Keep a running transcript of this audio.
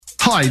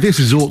Hi, this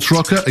is Orts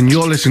Rocker, and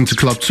you're listening to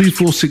Club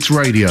 246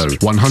 Radio,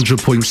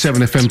 100.7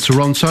 FM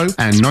Toronto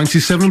and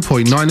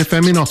 97.9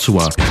 FM in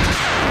Ottawa.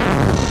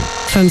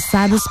 From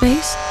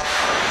cyberspace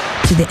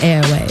to the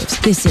airwaves,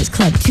 this is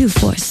Club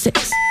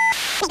 246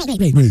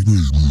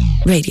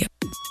 Radio.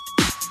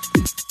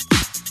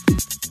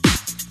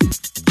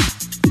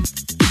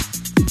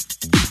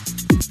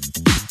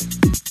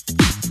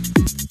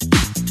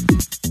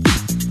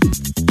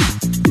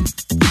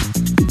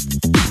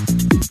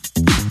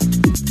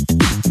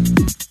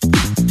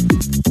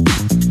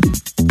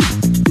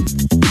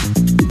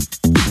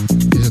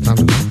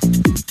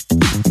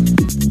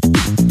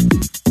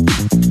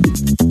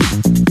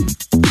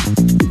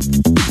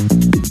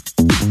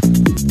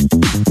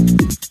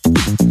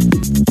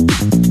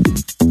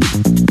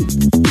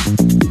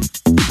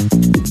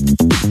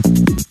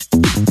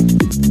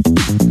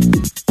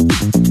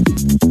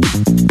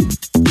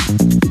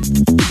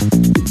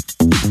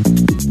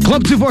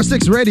 Club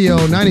 246 Radio,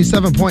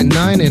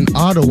 97.9 in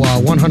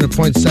Ottawa,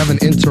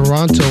 100.7 in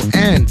Toronto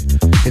and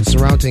its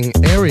surrounding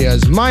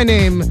areas. My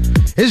name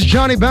is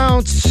Johnny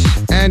Bounce,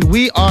 and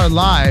we are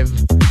live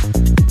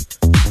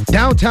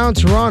downtown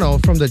Toronto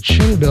from the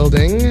Chin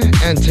Building.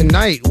 And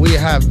tonight we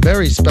have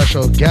very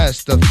special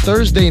guest, the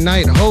Thursday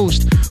night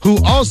host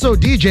who also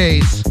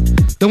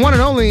DJs, the one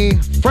and only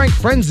Frank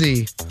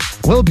Frenzy,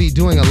 will be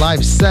doing a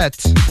live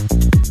set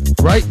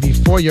right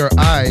before your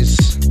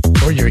eyes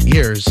or your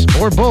ears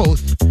or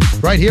both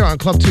right here on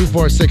Club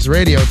 246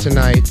 Radio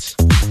tonight.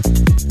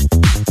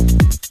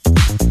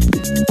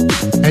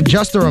 And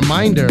just a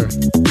reminder,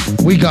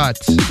 we got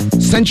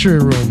Century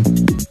Room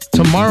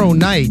tomorrow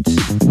night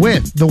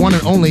with the one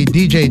and only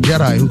DJ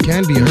Jedi, who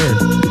can be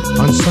heard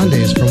on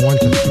Sundays from 1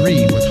 to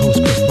 3 with host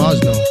Chris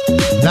Bosno.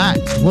 That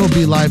will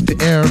be live to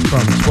air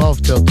from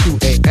 12 till 2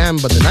 a.m.,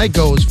 but the night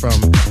goes from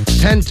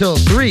 10 till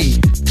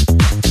 3.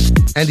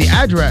 And the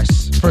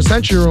address for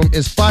Century Room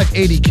is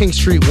 580 King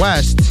Street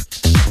West.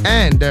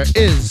 And there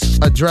is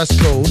a dress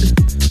code.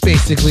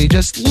 Basically,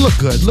 just look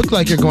good. Look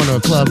like you're going to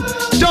a club.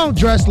 Don't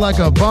dress like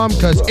a bum,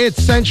 because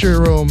it's Century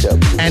Room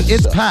and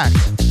it's packed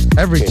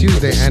every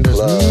Tuesday. And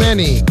there's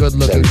many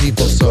good-looking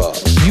people, so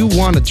you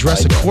want to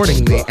dress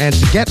accordingly. And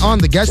to get on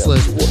the guest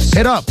list,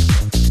 hit up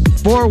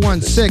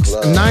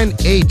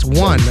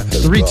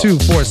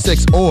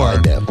 416-981-3246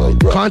 or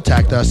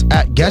contact us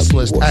at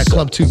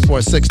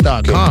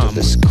guestlist@club246.com.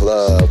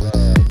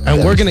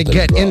 And we're going to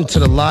get into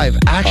the live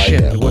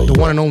action with the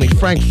one and only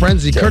Frank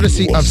Frenzy,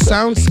 courtesy of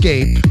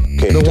Soundscape,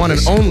 the one and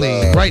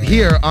only, right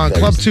here on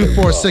Club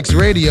 246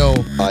 Radio,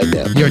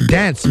 your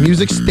dance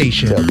music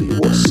station. Tell me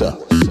what's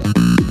up.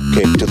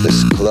 Came to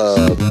this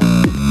club,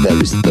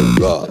 there is the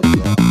rock.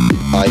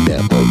 I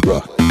never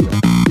rock.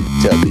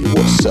 Tell me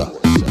what's up.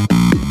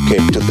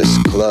 Came to this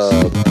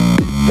club,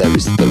 there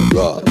is the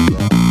rock.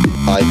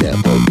 I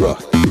never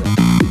rock.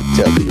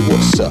 Tell me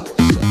what's up.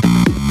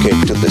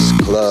 Came to this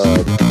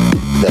club,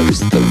 there is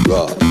the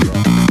rock.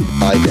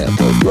 I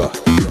never rock.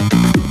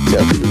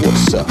 Tell me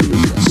what's up.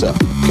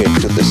 Came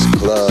to this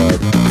club,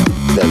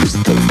 there is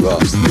the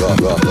rock.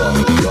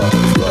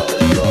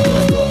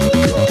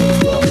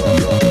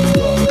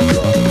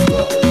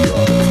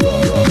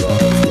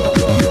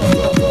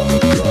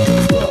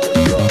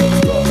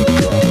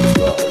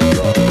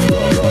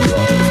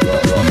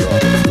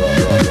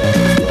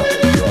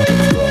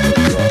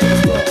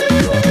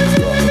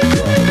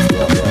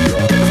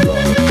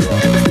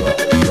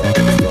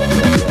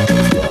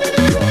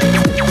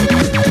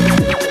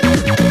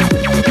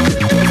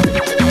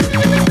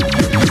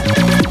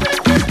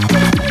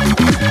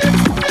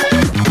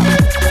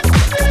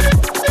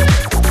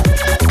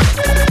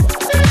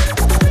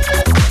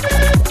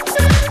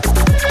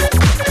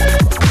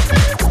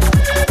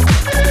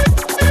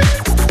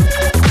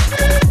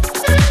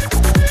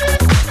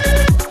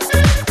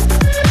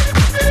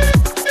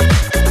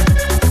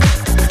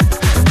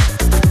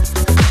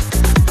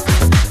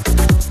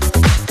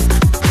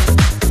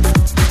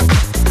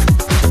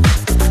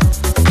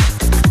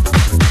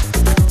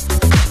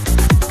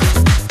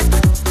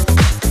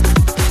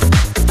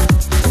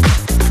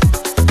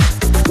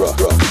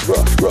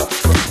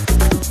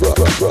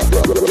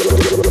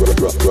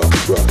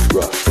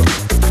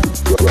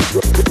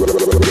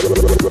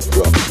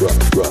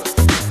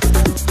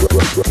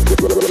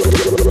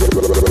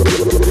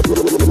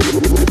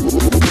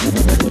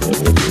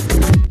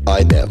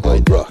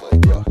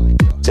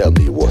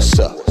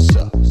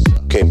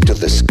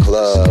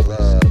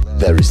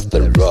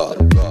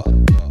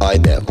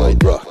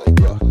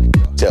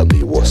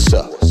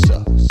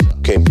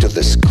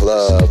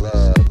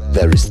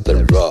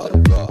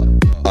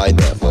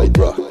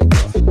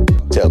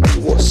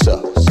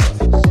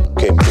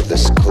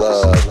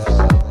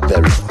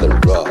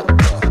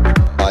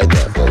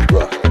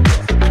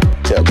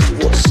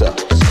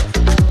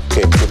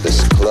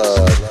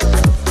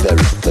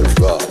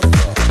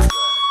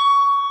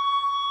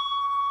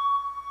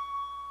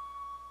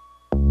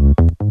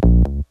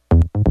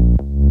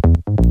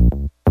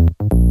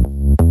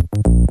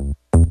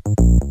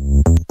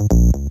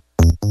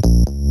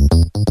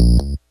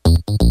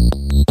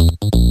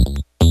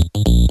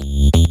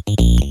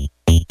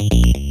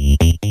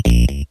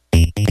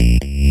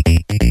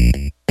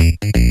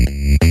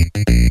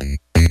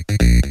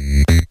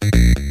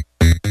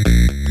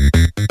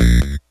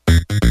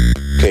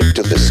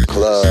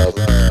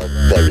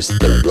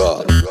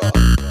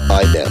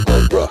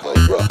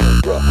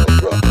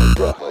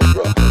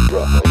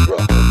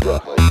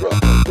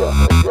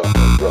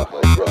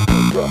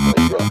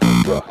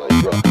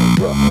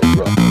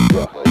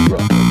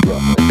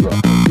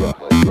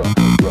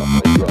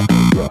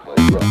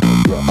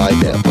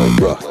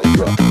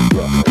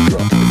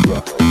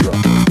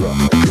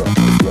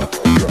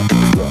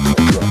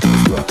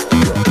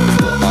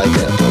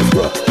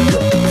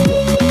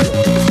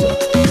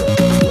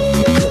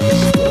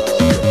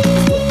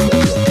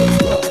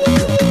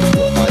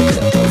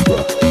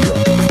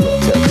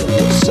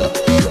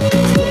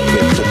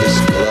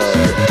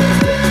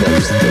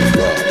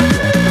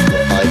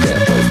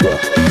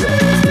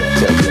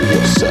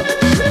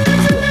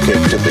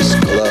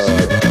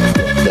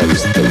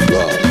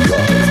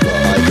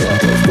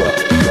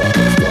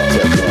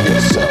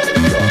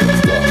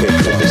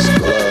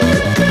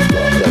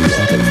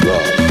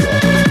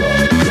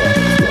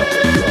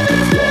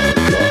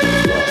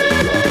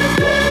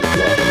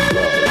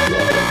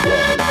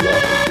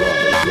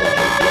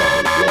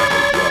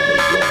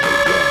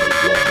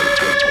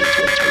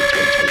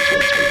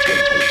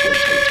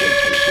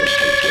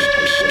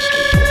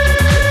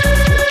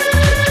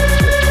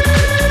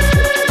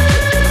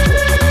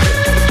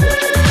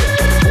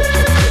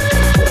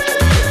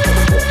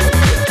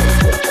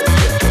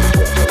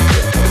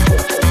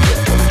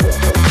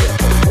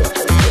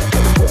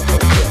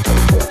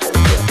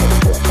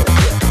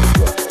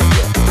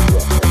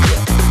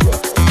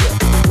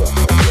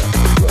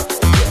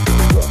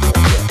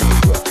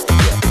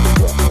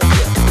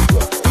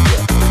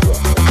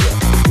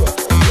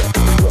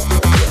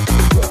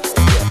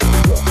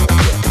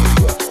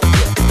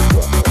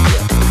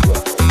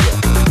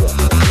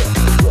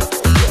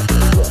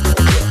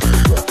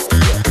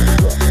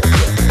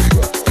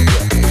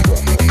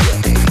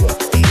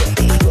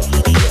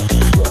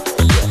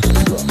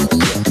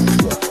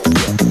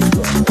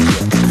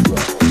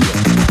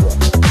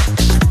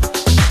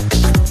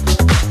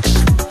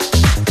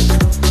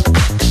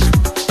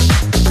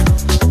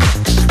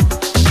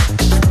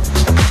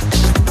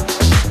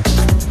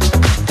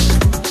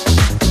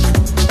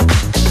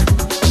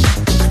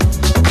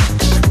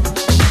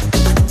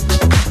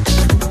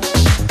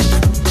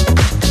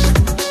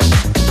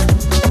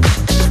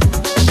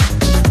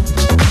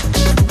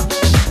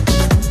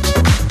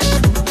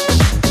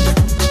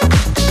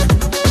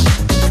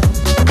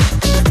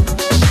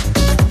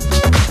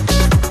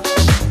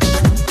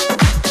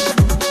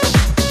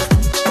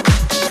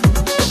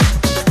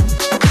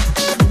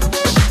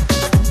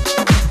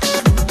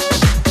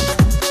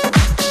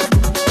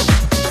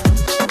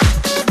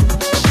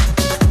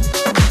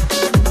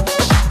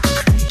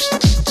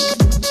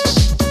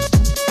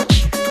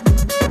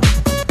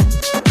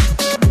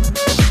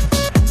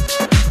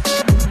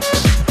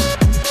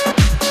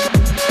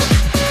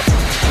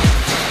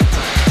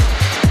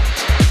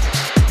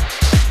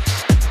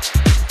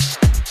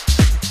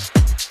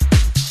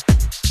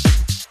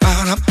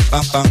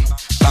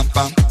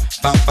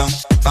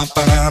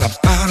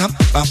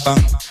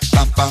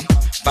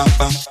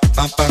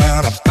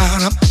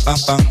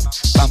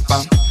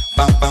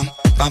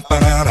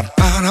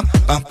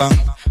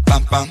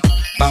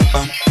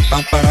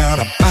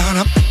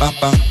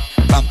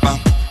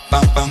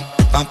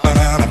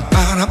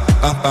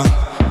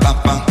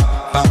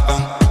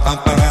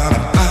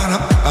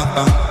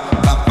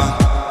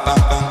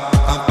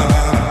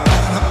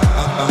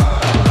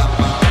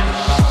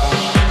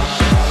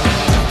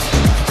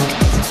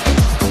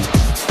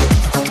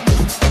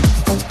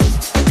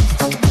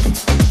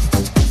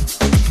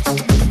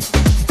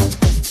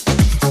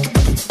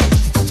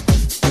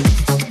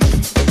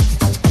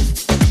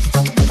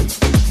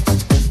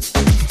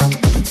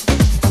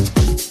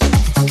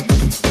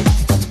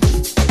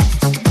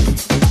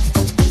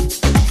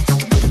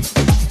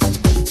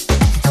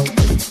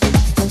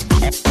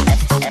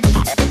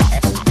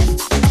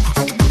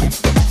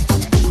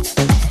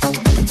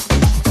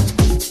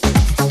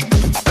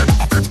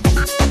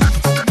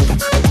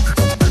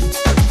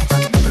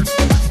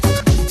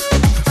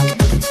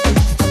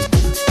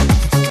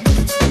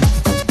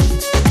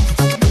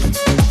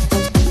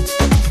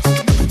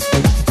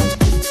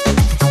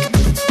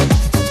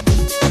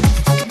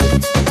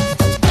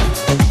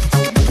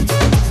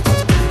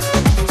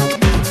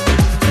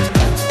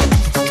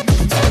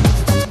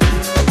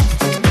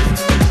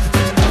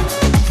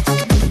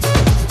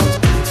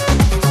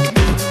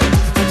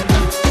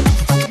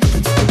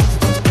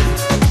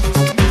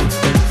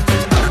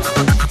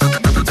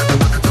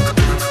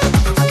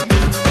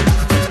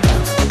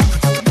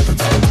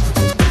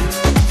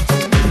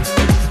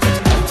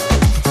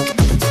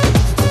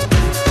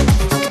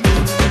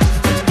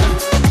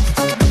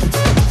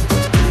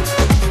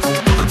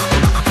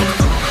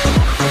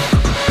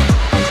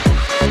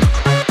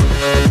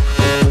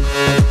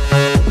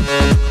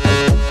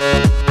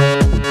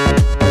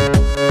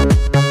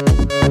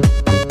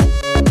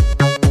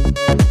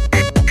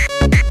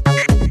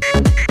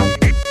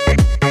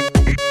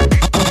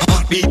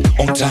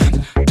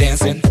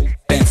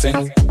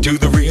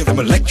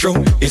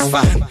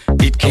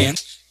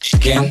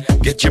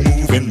 Get you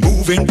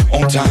moving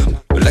on time.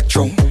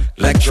 Electro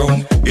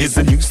is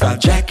the new style.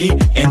 Jackie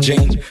and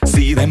Jane,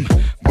 see them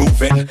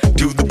moving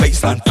to the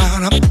baseline.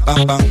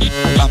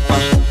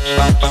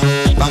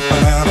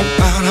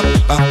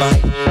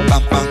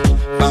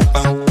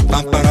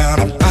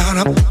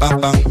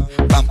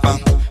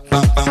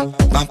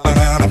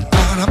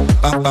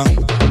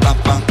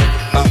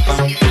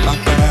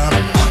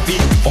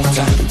 Heartbeat on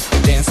time,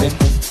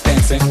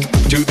 dancing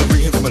to the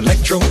rhythm.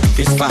 Electro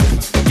is fine.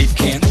 It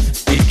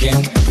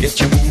can get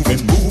you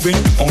moving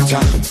on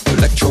time.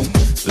 Electro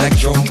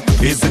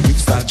is the new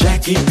style.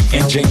 Jackie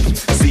and Jane,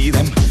 see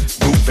them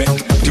moving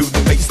to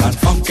the baseline.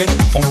 Funkin'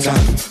 on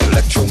time.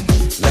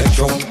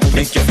 Electro,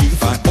 make you feel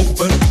fine.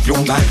 Open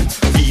your mind,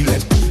 feel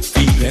it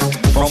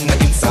from the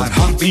inside.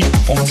 Heartbeat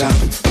on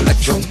time.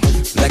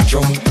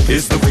 Electro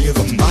is the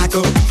rhythm.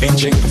 Michael and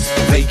James,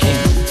 they can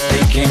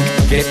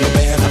get you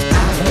better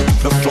out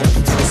of the floor.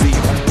 See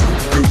them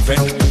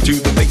grooving to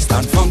the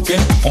baseline.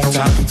 Funkin' on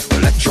time.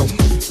 Electro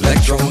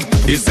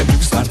is the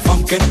new style.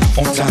 Funkin'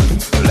 on time.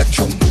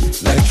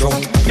 Electro,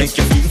 make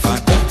you feel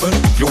fine. Open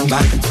your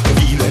mind,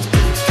 feel it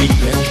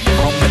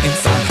from the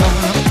inside.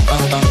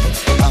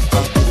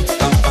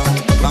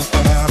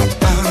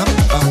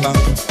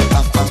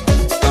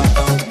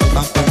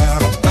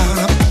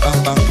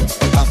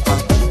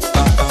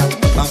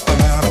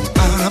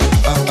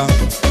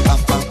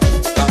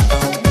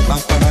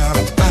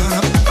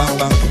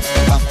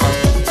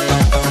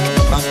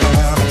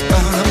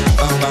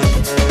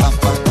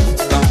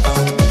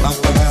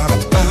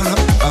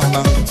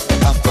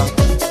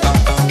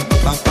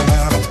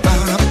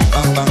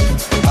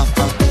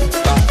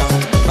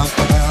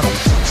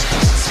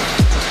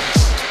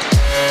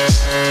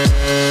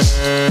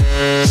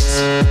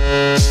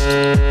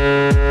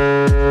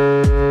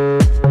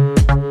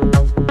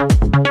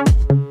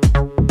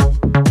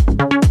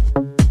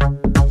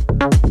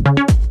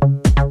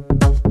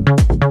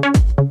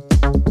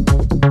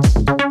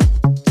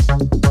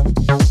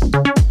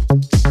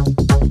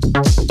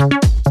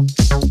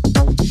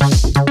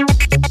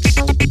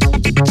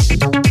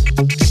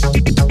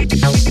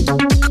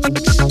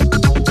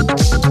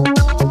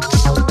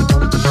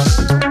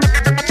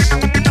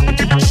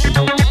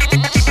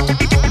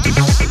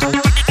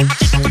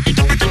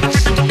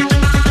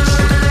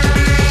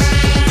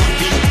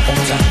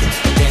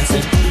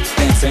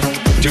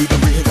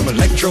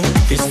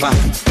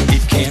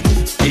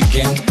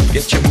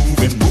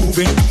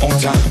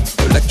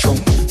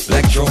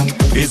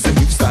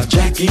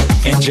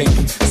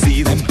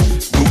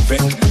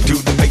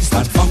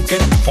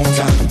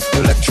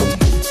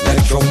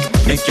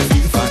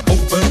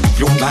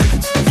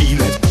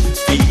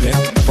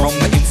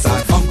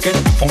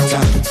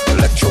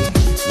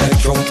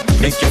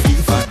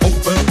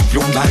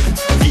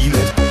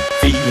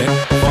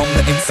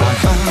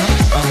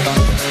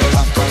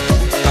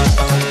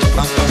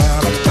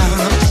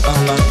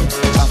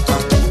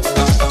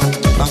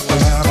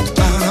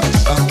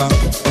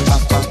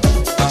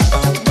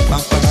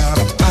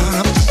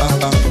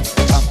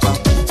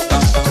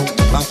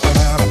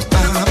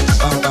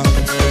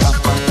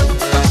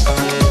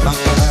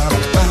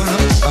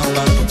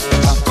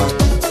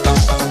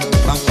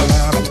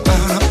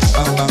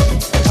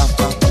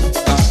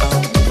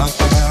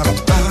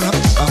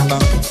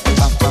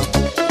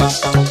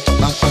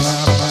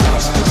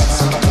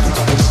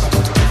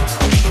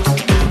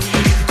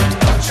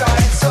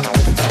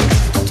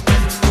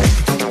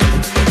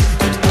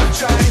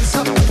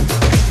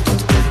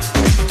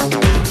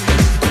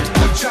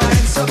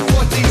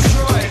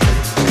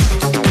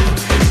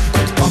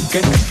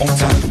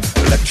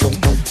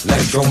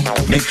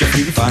 make you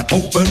feel fine.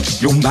 Open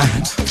your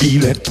mind,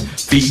 feel it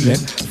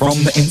from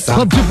the inside.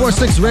 Club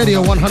 246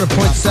 Radio,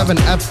 100.7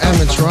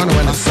 FM in Toronto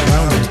and its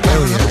surrounding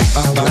areas,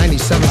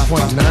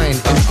 97.9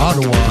 in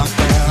Ottawa.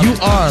 You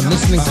are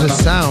listening to the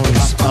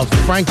sounds of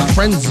Frank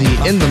Frenzy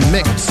in the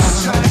mix,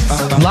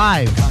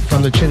 live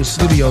from the Chin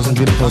Studios in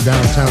beautiful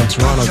downtown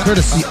Toronto,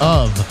 courtesy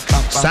of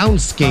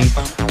Soundscape.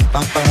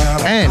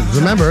 And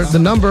remember, the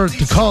number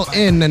to call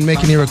in and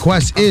make any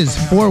requests is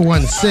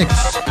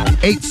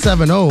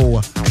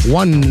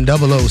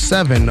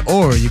 416-870-1007,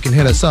 or you can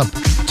hit us up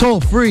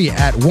toll free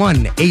at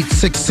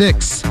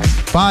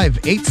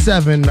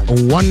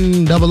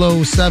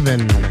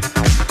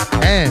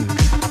 1-866-587-1007. And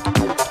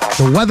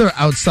the weather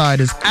outside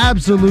is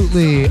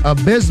absolutely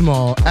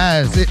abysmal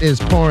as it is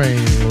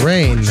pouring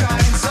rain,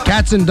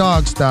 cats and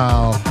dogs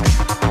style,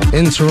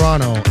 in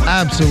Toronto.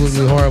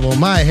 Absolutely horrible.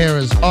 My hair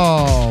is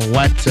all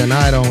wet and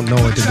I don't know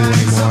what to do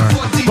anymore.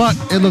 But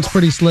it looks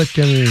pretty slick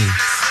and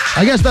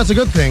I guess that's a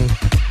good thing.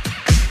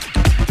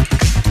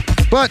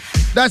 But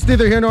that's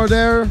neither here nor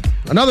there.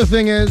 Another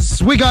thing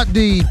is we got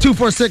the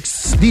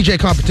 246 DJ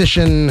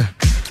competition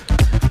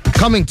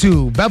coming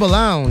to Beba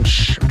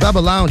Lounge.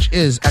 Beba Lounge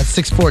is at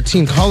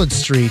 614 College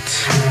Street,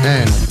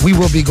 and we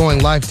will be going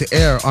live to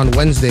air on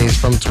Wednesdays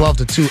from 12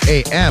 to 2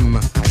 a.m.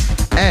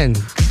 And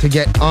to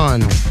get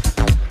on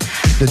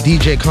the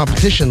DJ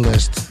competition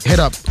list, hit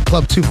up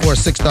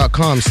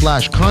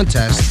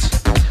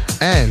club246.com/contest,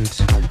 and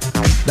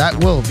that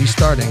will be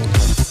starting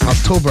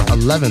October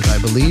 11th, I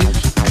believe.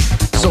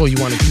 So you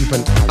want to keep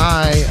an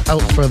eye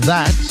out for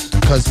that,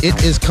 because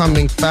it is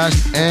coming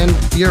fast and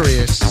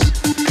furious.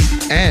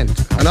 And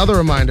another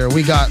reminder,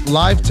 we got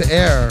live to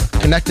air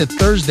Connected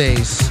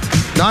Thursdays,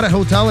 not at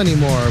hotel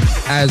anymore,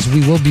 as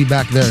we will be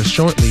back there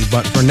shortly.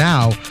 But for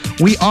now,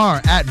 we are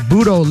at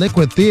Budo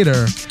Liquid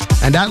Theater,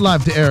 and that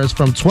live to air is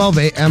from 12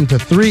 a.m. to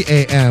 3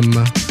 a.m.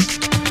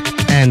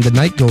 And the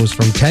night goes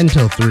from 10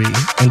 till 3.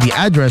 And the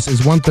address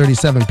is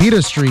 137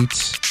 Peter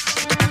Street,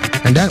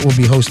 and that will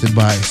be hosted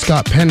by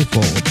Scott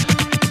Penfold.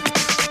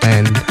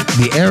 And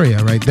the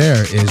area right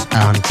there is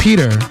on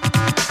Peter,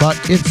 but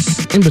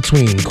it's in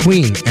between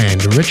Queen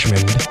and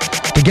Richmond.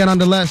 To get on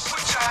the list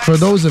for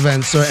those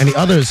events or any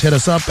others, hit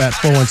us up at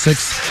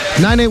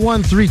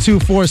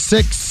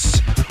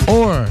 416-981-3246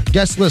 or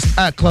guest list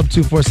at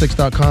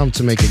club246.com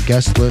to make a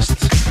guest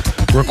list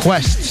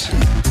request.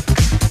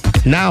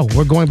 Now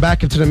we're going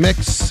back into the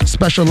mix.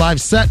 Special live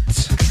set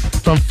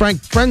from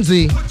Frank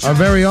Frenzy, our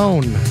very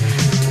own,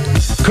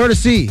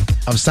 courtesy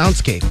of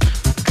Soundscape,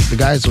 the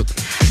guys with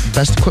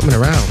best equipment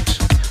around.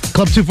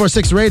 Club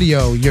 246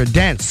 Radio, your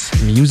dance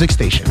music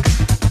station.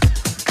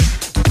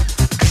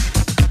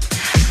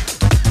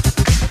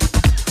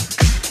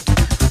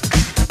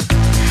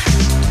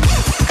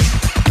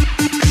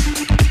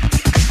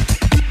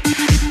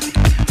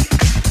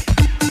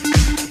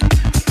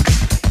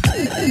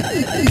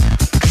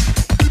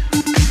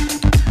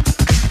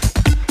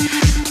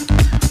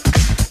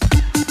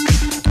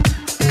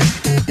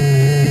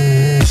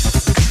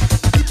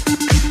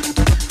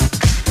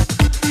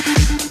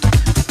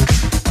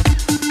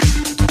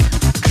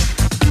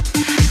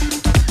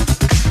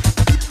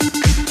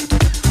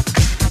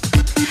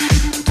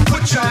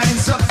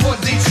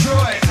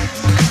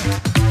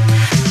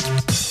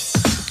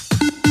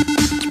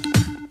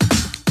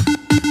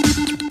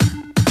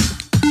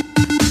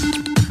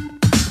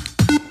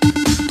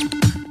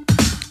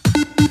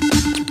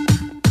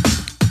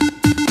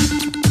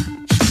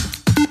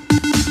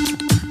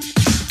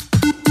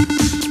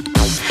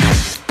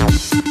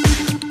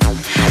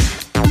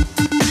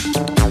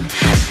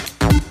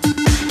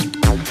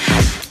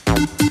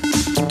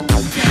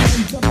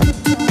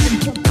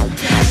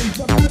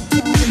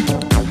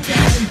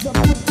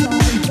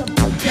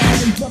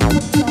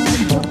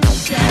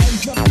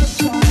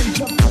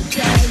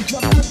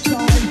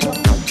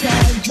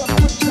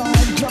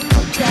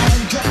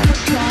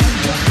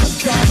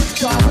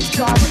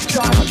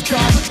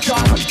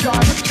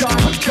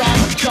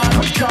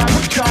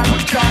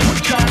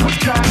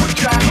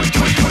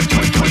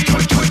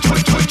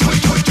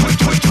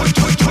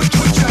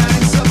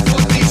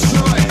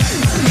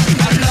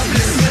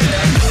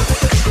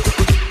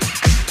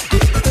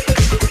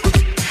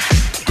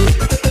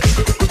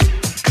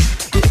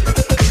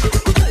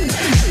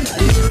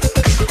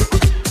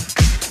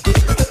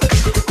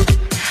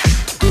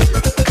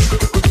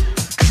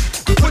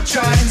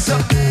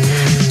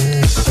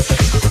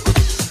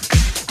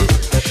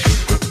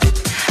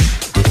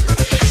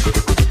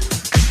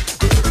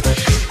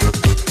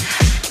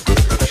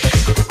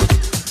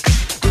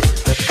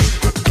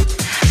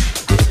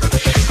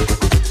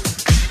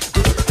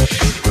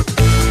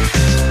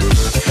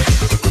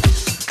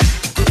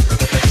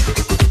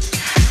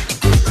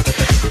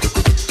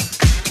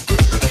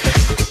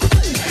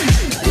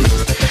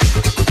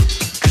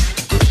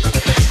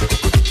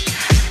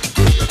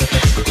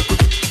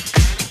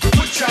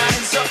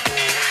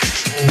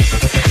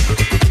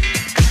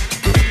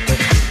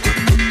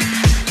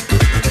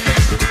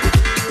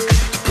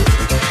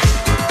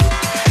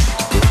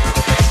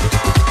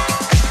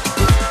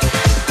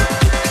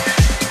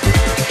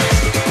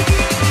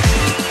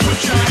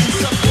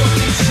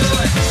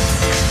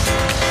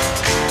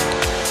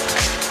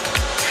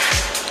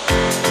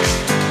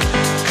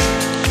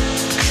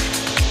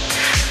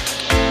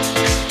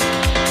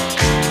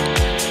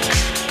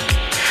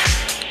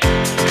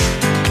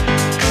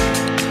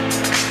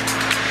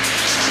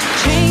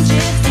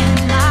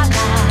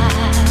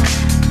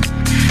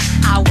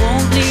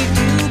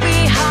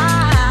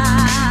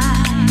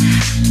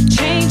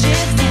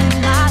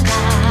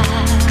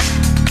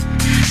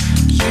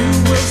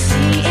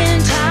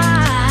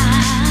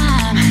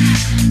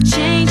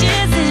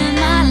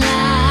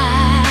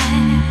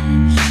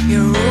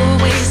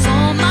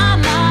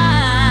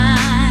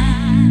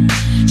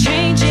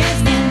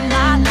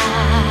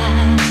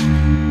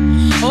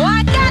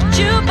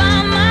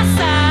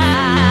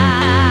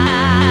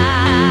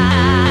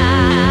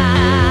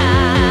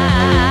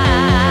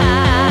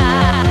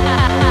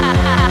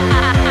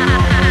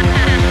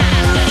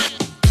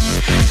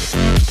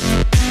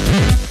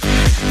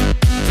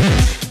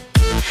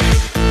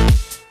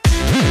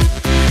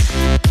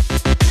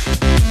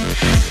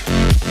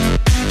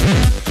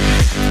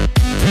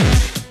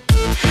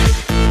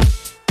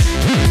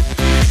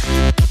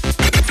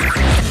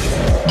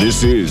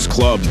 This is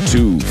Club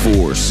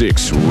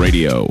 246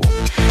 Radio.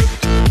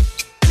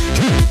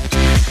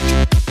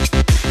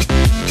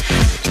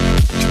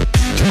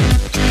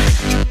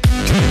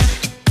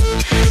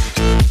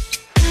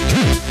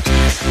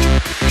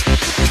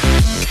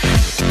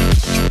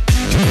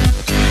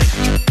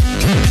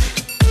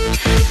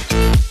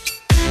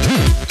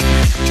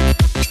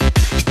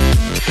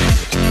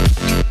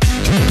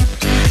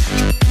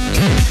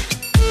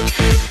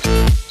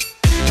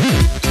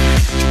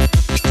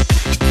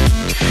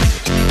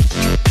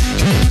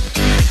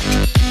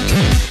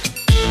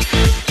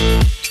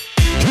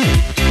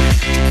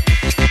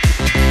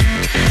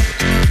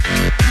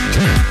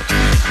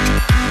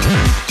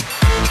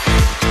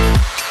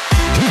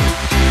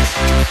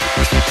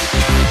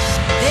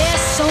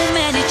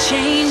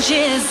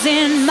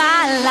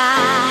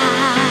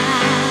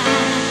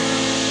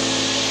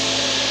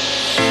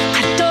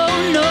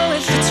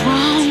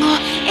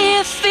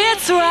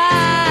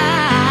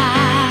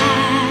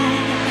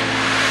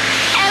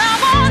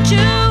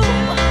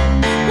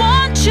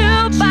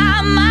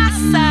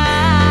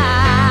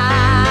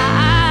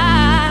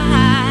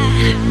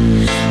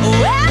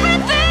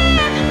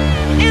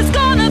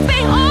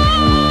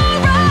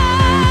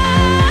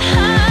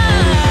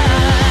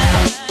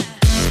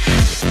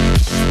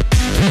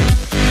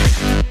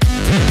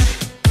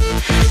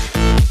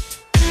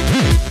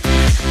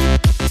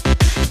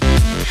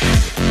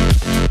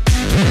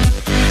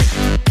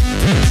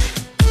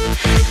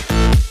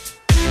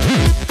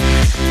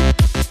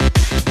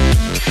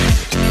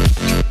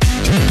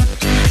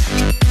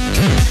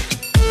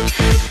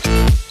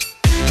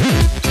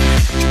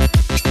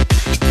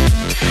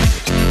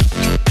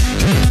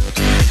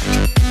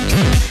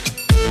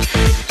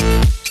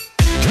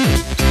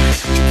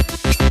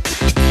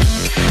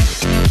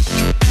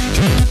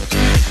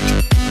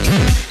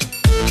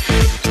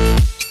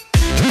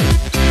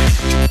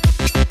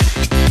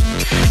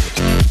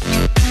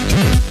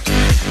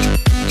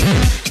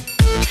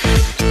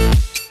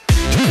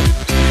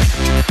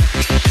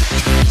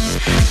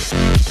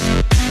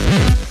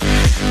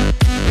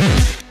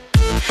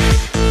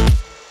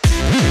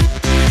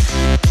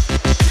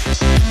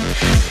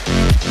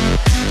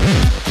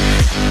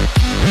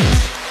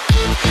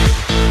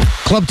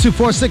 Club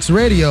 246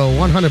 Radio,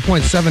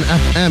 100.7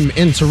 FM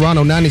in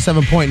Toronto,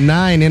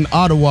 97.9 in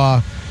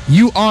Ottawa.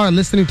 You are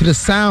listening to the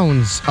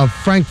sounds of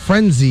Frank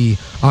Frenzy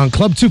on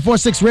Club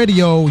 246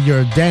 Radio,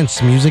 your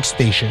dance music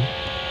station.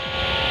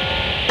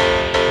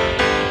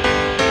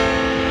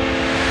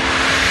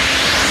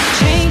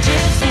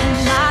 Changes in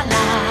my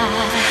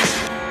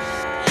life,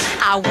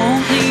 I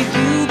won't leave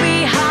you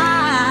behind.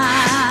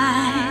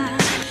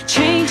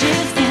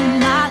 Changes in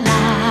my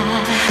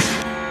life,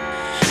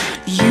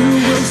 you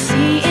will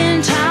see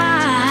in time.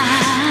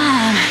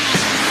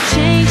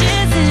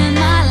 Changes in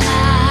my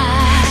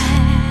life,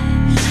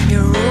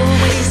 you're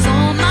always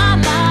on my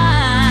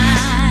mind.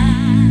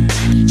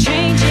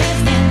 Changes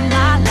in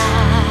my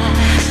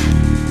life,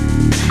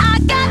 I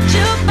got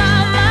you by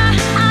my,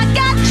 I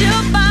got you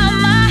by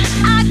my,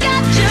 I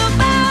got you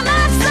by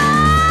my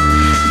side.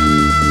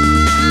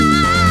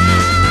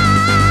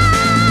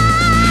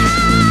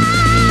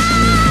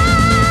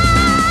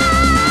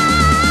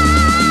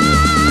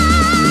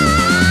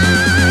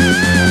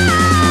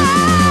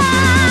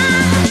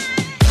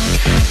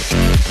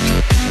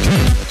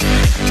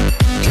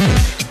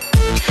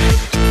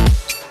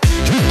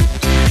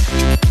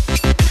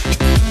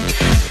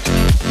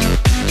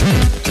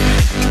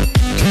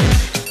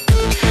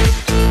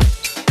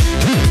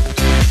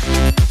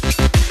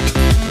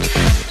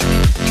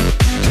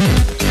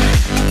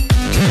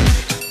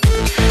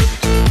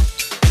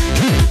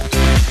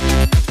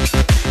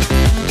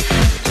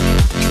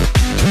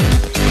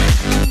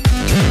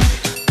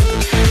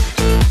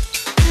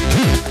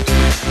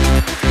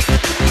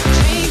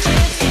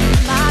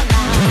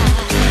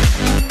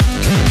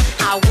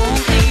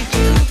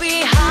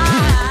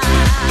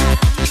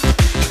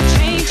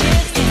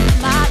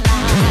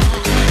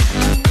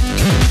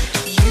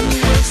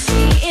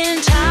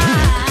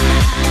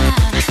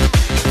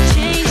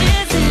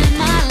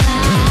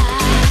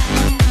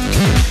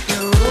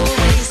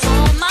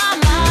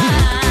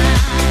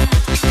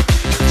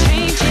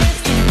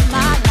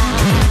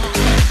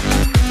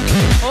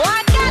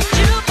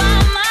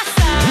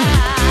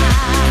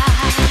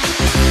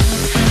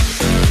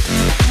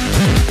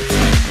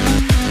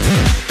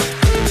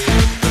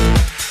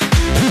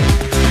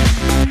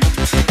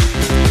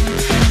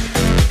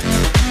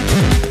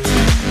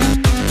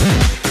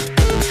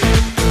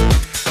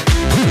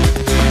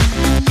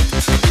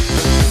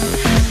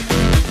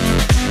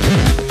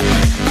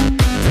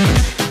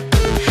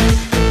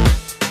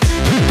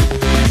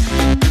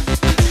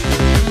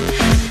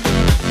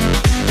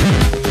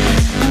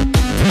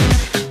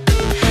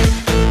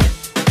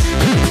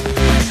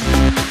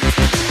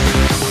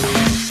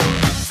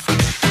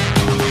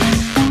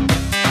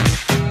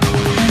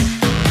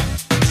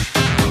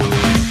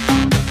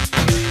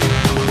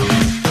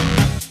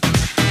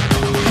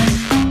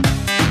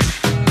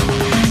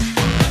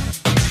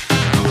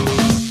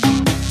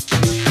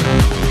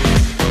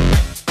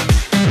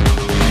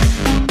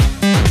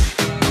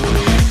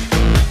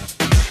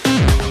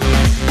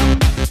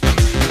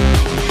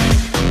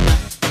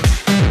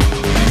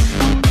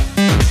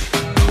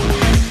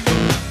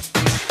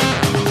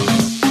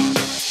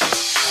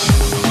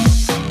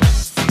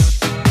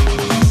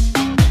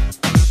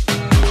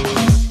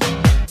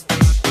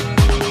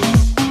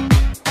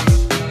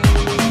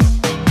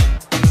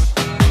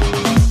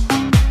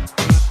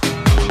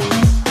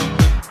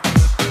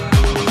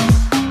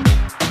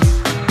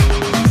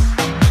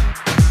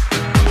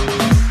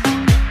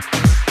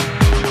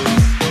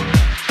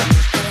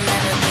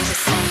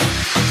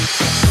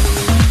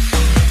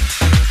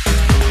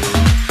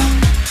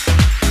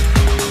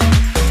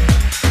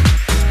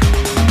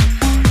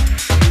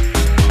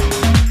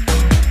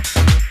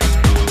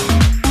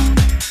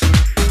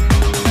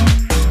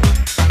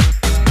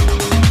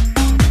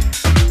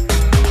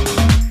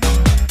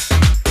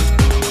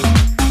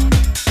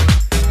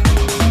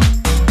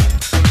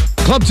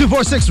 Club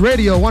 246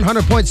 Radio,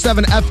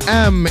 100.7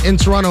 FM in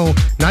Toronto,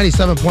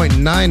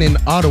 97.9 in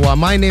Ottawa.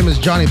 My name is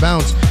Johnny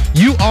Bounce.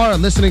 You are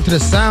listening to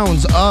the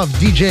sounds of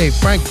DJ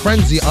Frank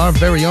Frenzy, our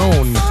very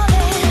own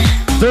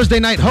Thursday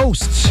night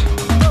host.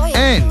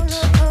 And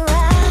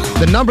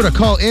the number to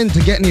call in to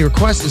get any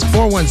requests is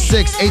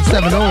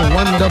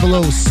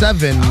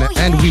 416-870-1007.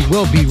 And we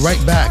will be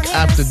right back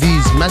after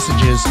these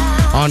messages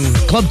on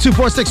Club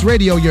 246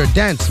 Radio, your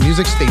dance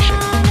music station.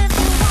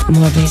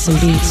 More bass and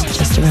beats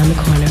just around the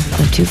corner.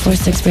 Club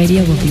 246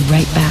 Radio will be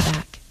right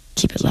back.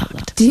 Keep it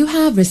locked. Do you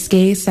have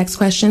risque sex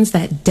questions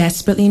that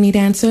desperately need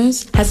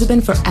answers? Has it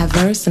been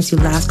forever since you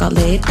last got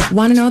laid?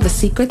 Want to know the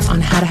secrets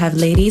on how to have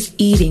ladies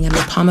eating in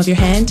the palm of your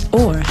hand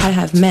or how to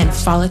have men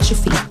fall at your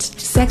feet?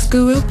 Sex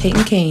guru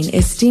Peyton Kane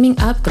is steaming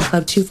up the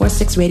Club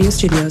 246 radio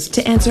studios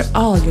to answer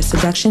all your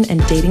seduction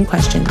and dating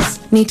questions.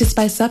 Need to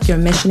spice up your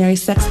missionary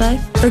sex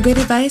life? For great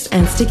advice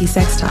and sticky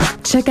sex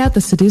talk, check out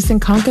the Seduce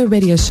and Conquer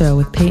radio show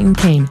with Peyton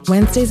Kane,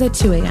 Wednesdays at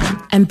 2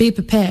 a.m. And be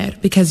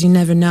prepared because you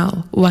never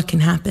know what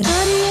can happen.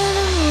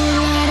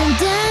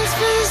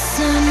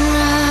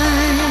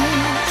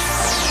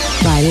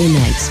 Friday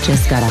nights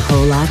just got a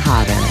whole lot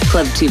hotter.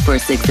 Club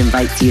 246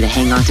 invites you to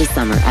hang on to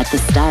summer at the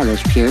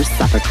stylish Pure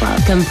Supper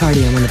Club. Come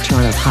party on one of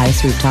Toronto's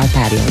highest rooftop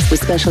patios with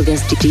special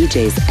guest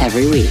DJs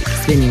every week,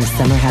 spinning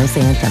summer house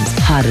anthems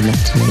hot enough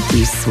to make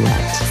you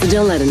sweat. So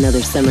don't let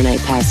another summer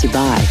night pass you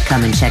by.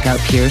 Come and check out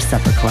Pure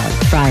Supper Club.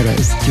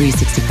 Fridays,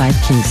 365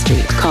 King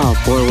Street. Call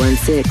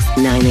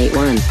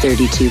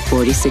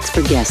 416-981-3246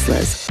 for guest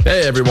list.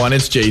 Hey everyone,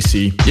 it's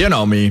JC. You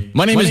know me.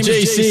 My name is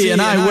JC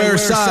and I wear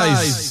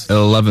size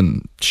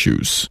 11 shoes.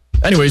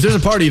 Anyways, there's a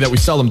party that we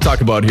seldom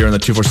talk about here on the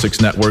 246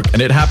 network,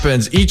 and it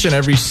happens each and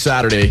every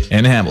Saturday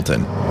in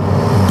Hamilton.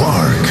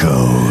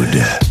 Barcode.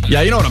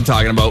 Yeah, you know what I'm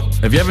talking about.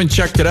 If you haven't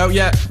checked it out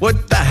yet,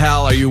 what the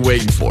hell are you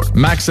waiting for?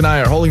 Max and I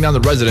are holding down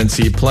the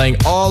residency, playing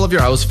all of your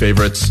house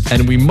favorites,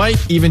 and we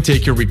might even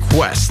take your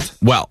request.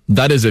 Well,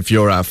 that is if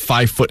you're a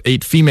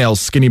 5'8" female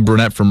skinny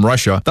brunette from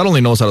Russia that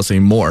only knows how to say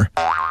more.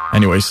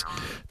 Anyways,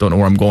 don't know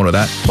where I'm going with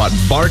that. But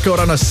Barcode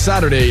on a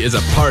Saturday is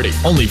a party.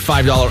 Only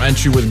 $5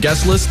 entry with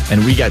guest list,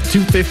 and we got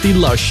 $2.50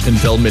 lush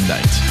until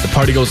midnight. The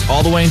party goes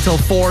all the way until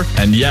 4,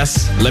 and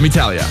yes, let me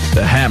tell ya,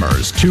 the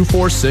Hammers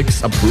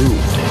 246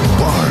 approved.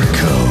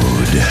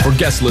 Barcode. For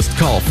guest list,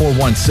 call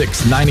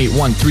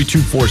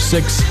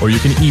 416-981-3246, or you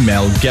can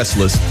email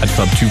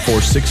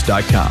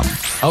guestlist@club246.com.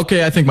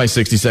 Okay, I think my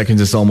 60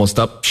 seconds is almost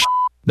up.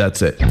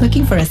 That's it.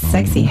 Looking for a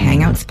sexy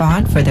hangout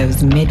spot for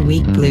those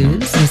midweek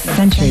blues? The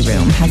Century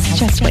Room has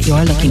just what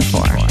you're looking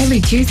for.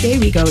 Every Tuesday,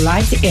 we go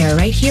live to air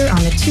right here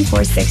on the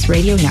 246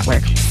 Radio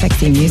Network.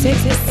 Sexy music,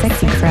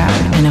 sexy crowd,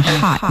 and a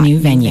hot new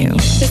venue.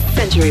 The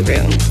Century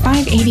Room,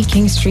 580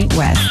 King Street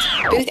West.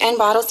 Booth and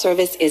bottle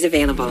service is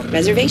available.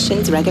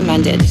 Reservations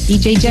recommended.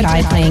 DJ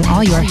Jedi playing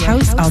all your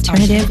house,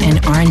 alternative,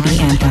 and R&B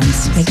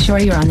anthems. Make sure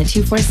you're on the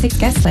 246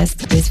 guest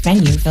list. This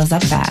venue fills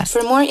up fast.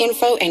 For more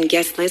info and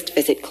guest list,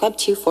 visit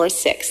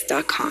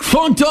Club246.com.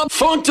 Funked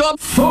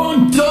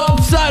Up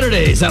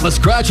Saturdays at the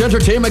Scratch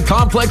Entertainment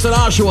Complex in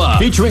Oshawa,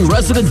 featuring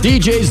resident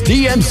DJs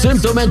DM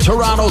Symptom and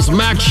Toronto's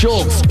Max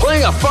Schultz,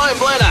 playing a fine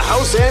blend of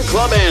house and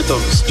club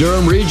anthems.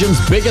 Durham Region's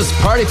biggest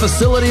party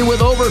facility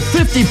with over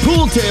 50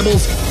 pool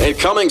tables, and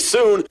coming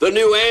soon, the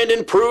new and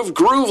improved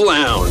Groove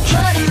Lounge.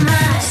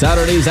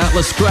 Saturdays at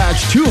Le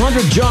Scratch,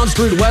 200 John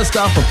Street West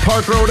off of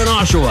Park Road in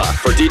Oshawa.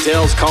 For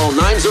details, call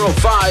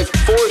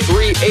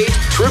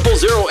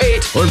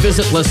 905-438-0008 or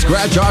visit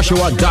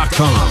LeScratchOshawa.com.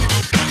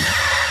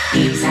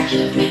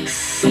 Executive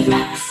Mix with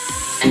Max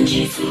and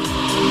JC.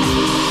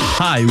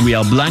 Hi, we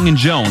are Blank &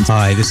 Jones.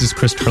 Hi, this is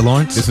Christopher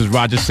Lawrence. This is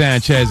Roger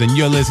Sanchez, and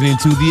you're listening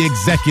to The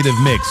Executive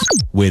Mix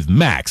with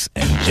Max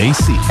and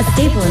JC. A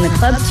staple in the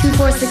Club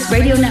 246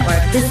 Radio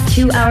Network, this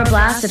 2-hour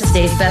blast of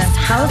today's best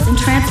house and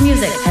trance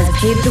music has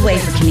paved the way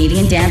for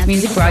Canadian dance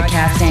music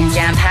broadcasting.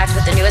 Jam-packed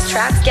with the newest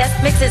tracks, guest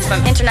mixes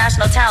from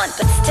international talent,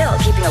 but still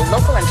keeping a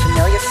local and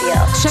familiar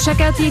feel.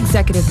 Check out The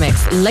Executive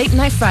Mix, late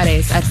night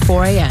Fridays at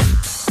 4 a.m.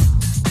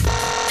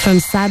 From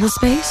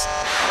cyberspace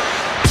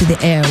to the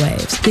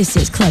airwaves, this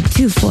is Club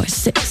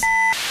 246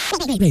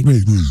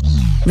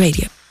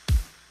 Radio.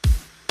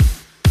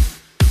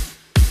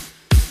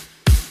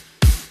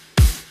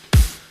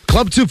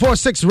 Club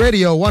 246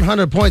 Radio,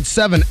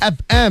 100.7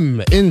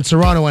 FM in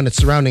Toronto and its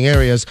surrounding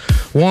areas.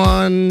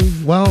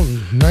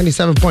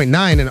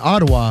 97.9 in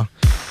Ottawa.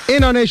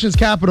 In our nation's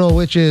capital,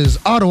 which is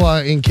Ottawa,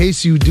 in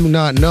case you do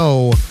not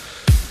know.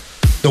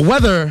 The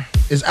weather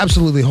is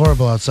absolutely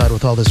horrible outside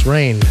with all this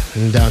rain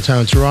in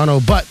downtown Toronto,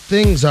 but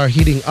things are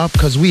heating up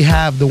because we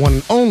have the one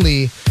and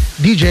only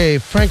DJ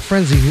Frank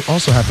Frenzy, who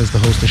also happens to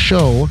host a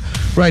show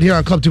right here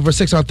on Club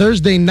 246 on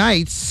Thursday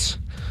nights,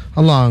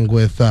 along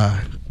with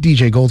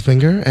DJ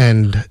Goldfinger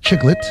and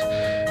Chiclet.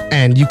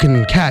 And you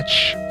can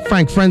catch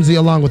Frank Frenzy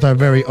along with our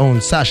very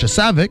own Sasha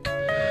Savick,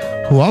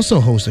 who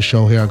also hosts a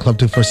show here on Club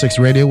 246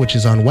 Radio, which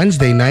is on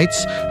Wednesday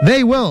nights.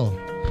 They will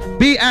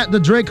be at the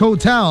Drake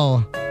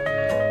Hotel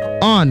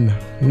on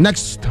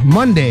next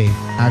Monday,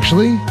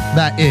 actually.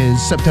 That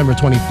is September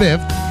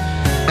 25th.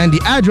 And the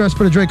address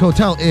for the Drake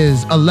Hotel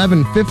is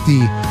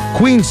 1150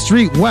 Queen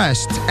Street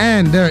West.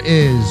 And there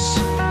is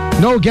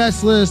no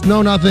guest list,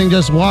 no nothing.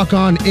 Just walk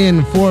on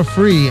in for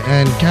free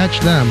and catch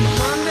them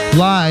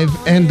live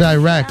and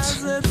direct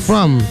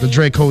from the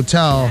Drake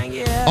Hotel.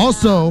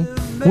 Also,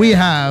 we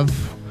have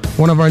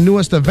one of our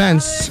newest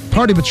events,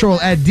 Party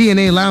Patrol at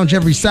DNA Lounge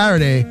every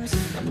Saturday.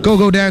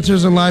 Go-go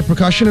dancers and live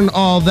percussion and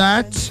all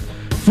that.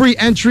 Free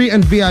entry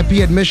and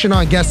VIP admission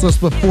on guest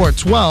list before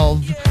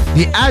 12.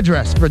 The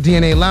address for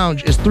DNA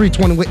Lounge is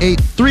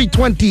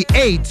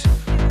 328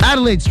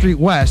 Adelaide Street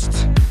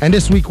West. And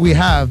this week we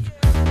have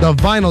the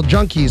Vinyl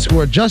Junkies, who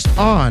are just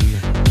on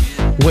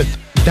with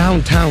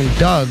Downtown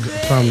Doug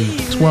from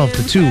 12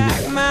 to 2.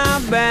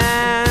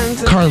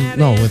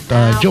 With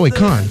Joey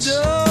Cons.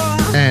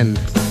 And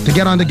to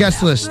get on the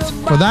guest list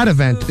for that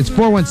event, it's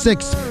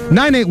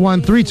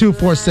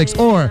 416-981-3246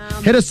 or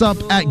hit us up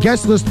at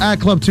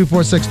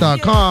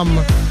guestlist@club246.com.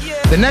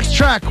 The next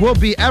track will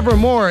be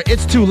Evermore,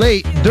 It's Too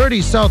Late,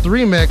 Dirty South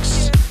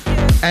remix.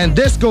 And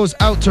this goes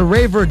out to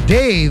Raver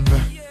Dave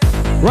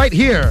right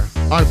here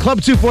on Club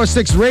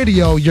 246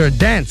 Radio, your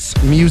dance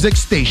music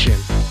station.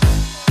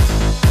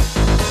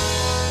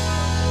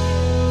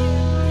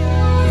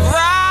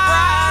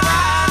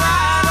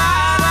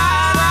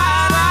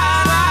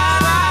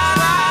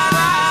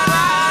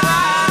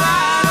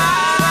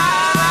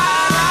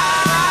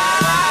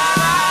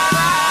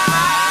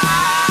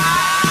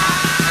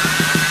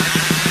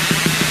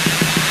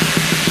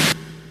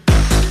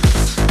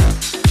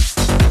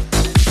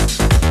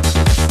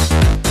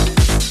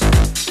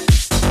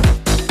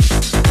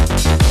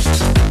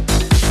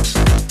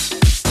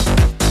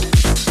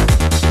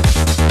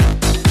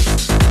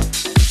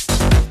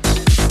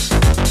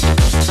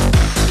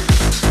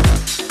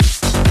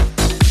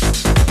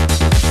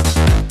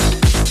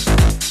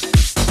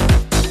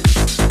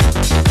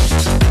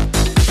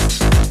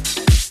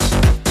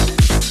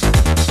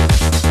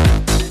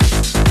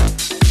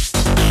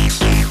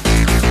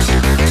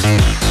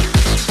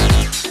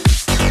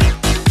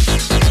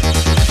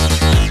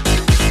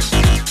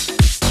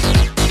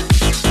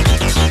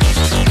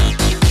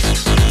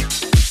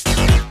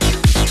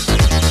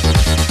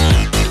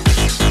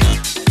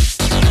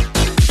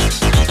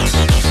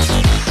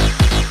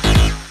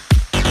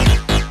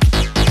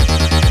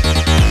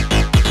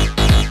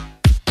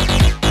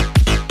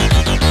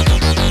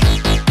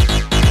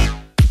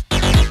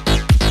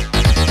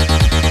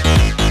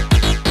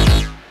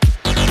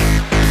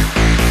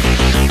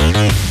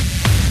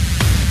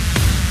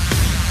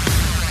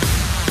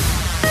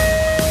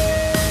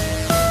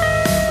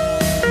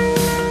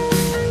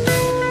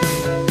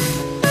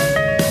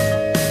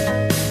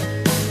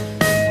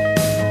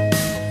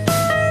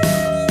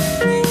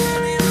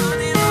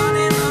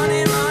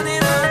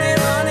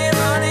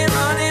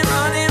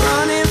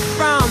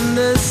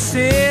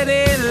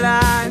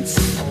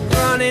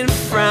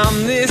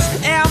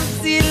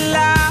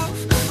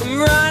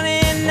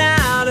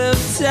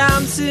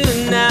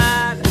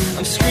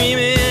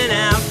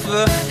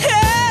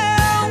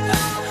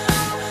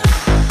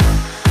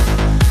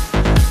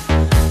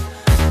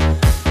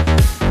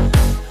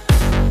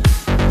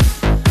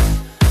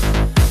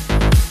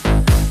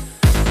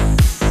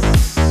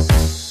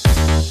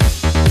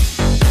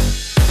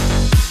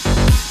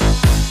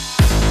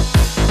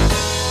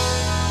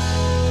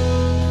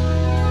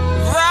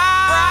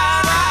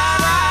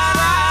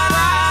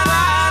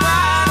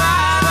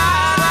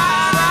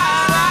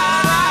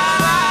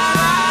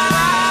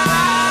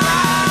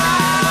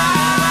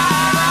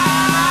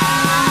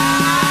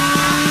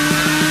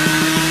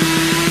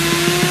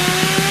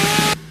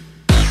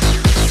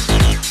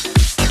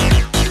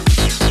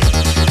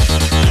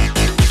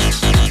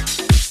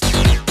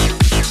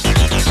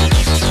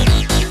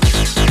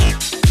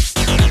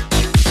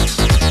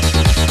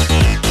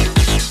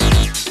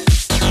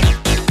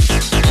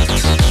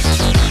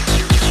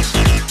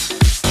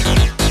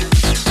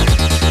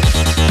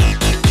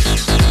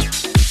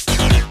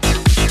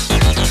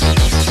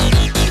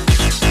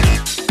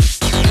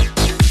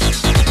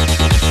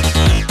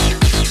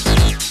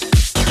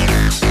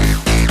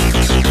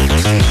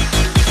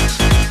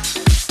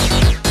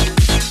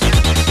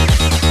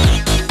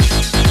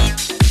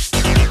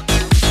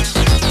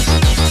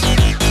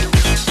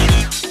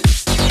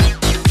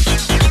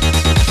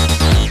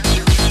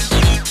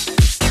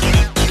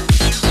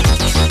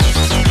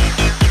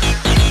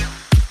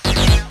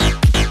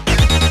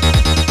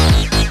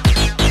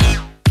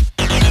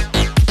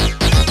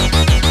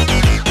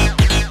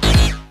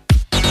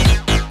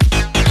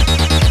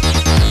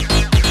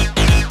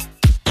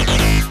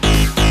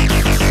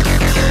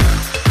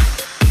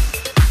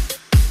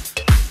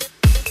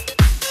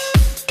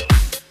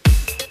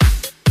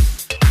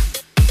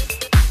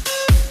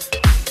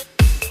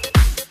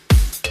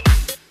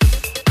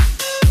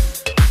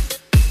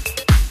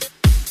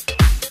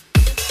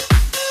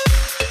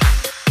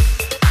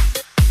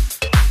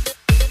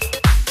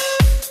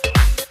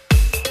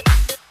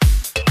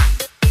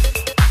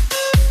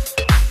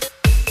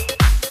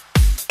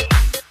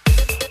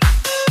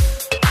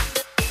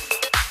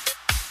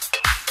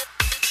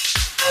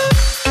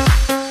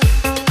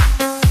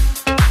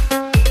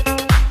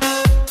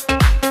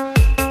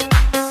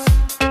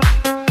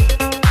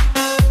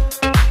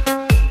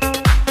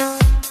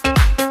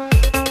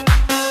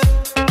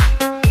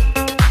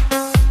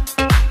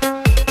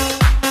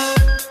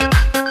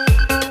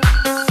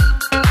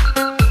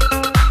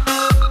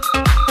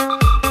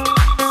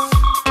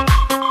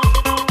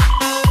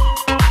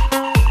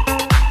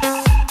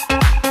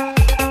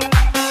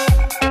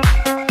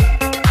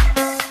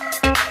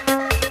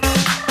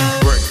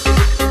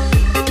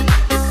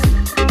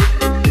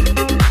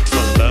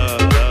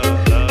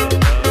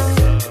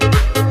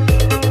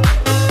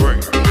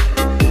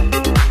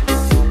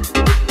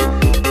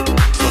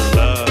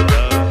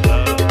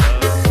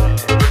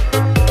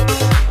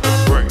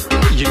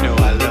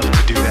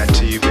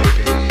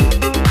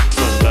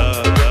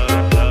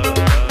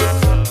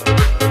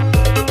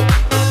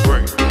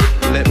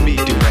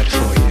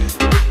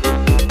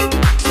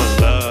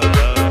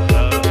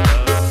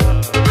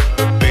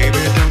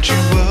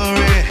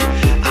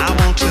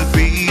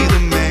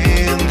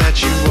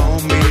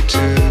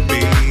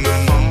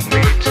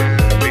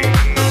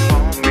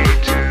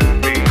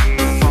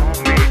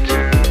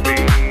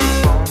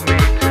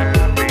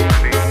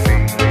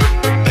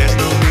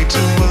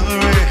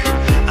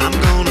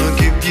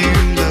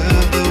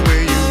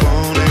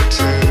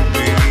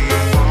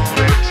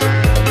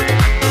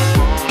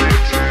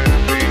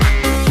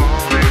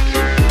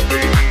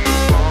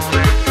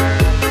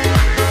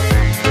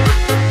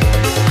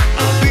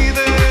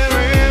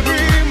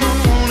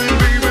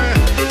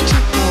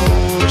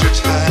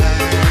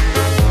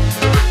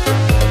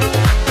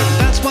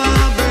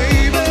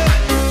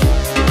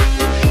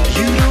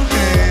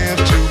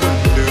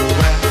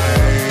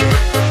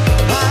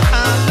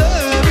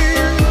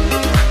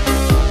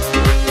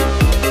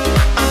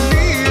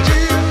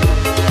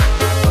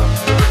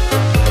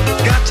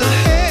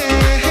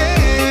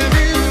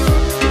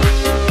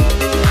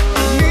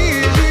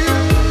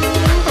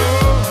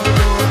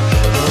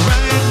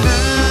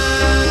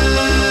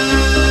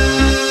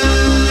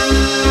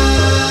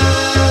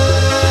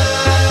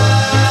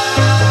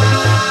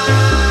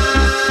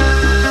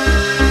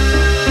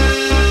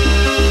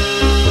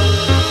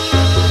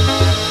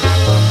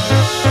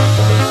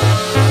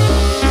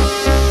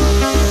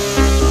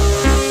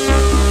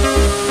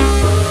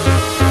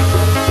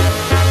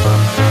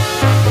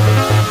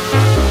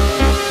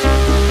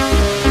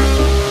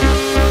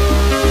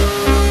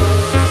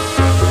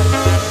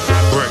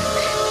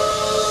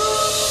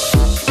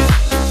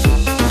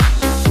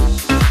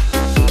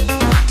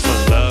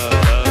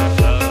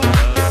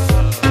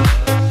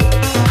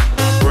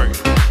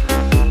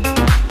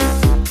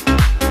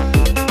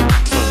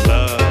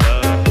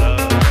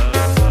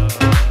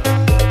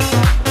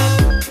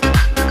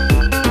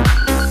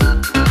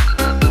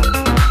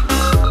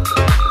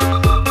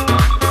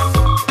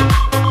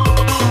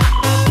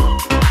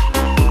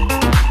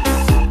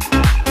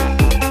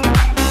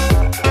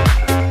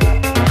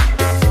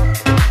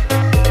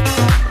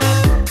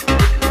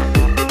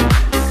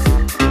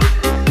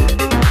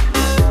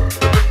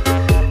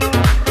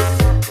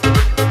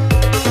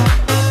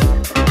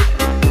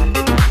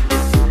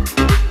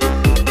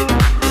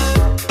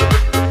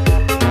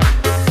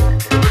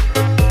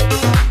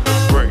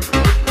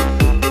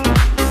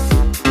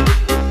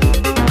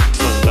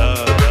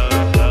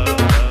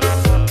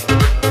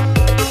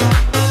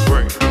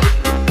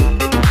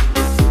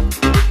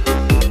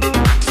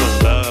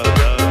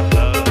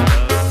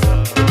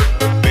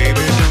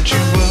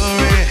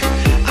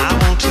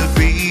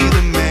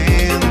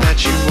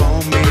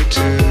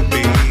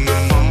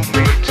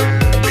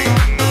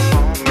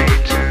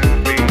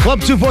 Club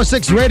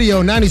 246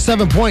 Radio,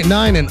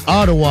 97.9 in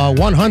Ottawa,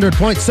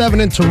 100.7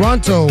 in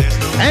Toronto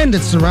and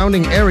its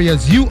surrounding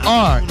areas. You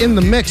are in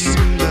the mix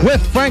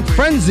with Frank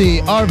Frenzy,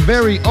 our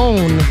very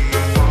own.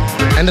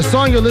 And the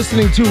song you're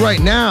listening to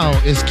right now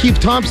is Keith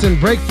Thompson,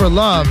 Break for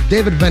Love,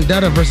 David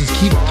Vendetta versus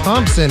Keith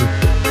Thompson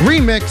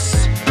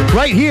remix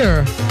right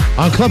here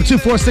on Club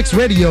 246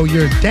 Radio,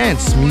 your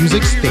dance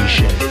music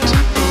station.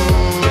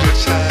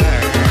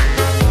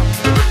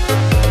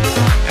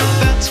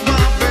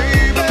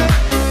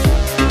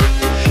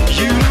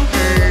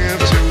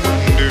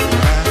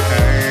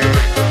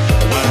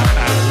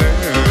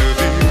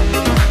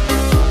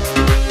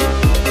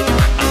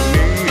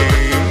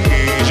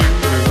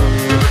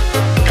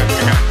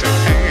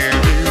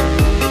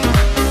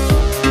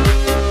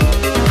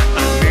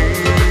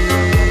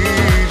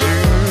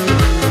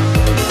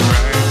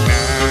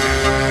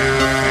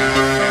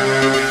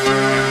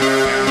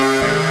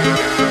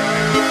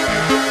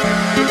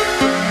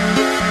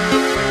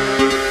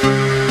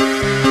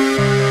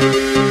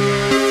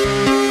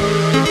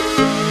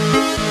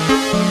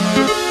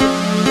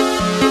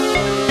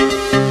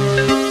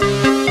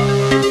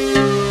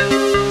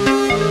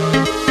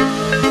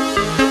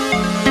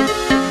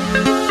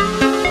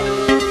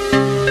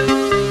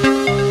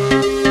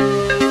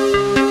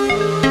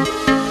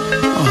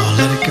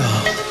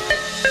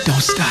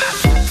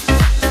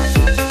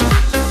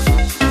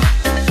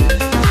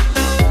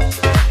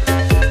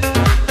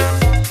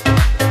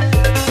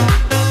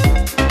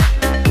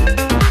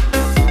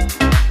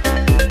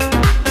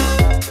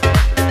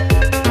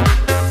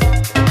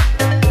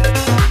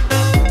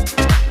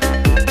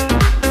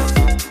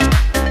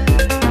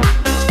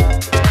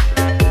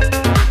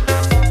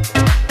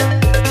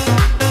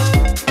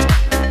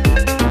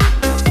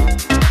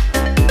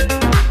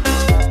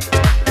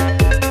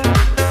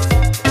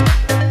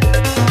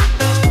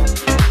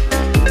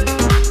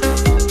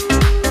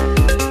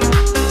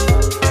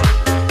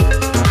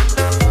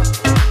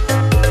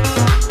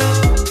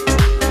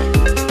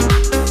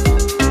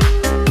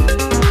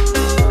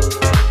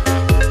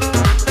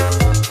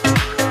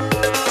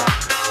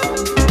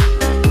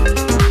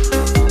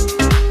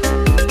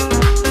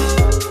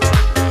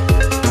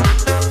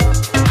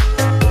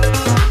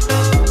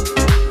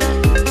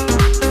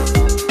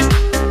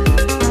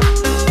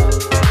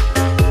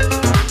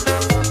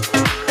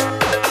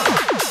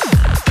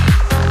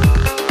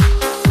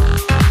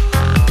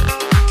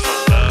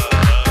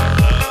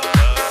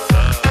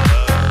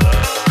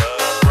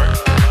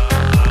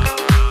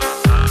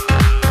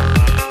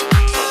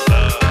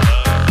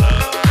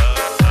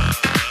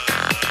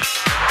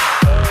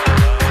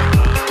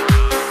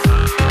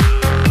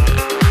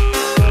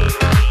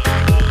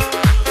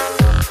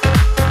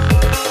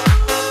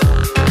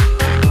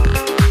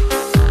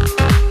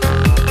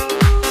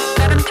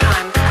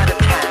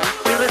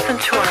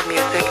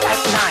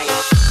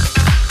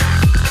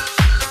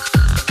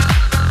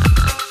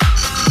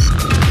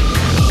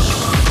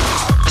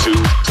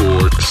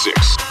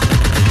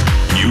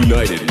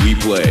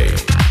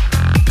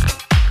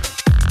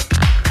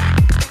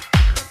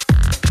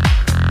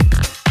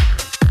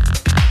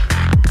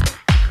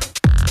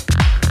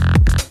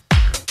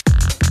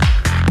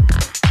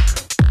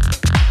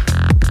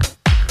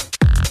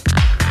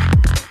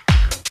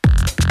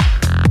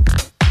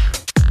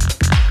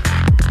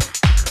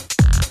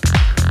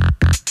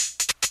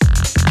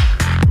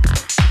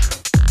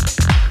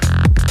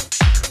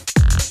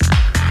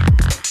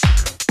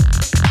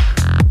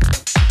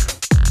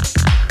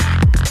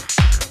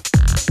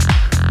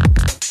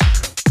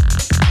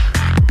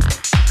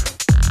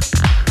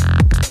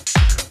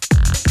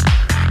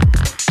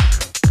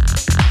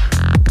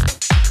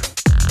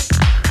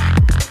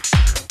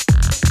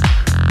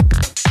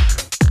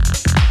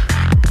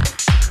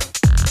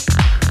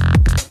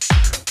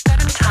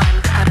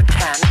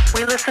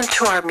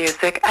 To our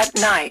music at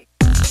night.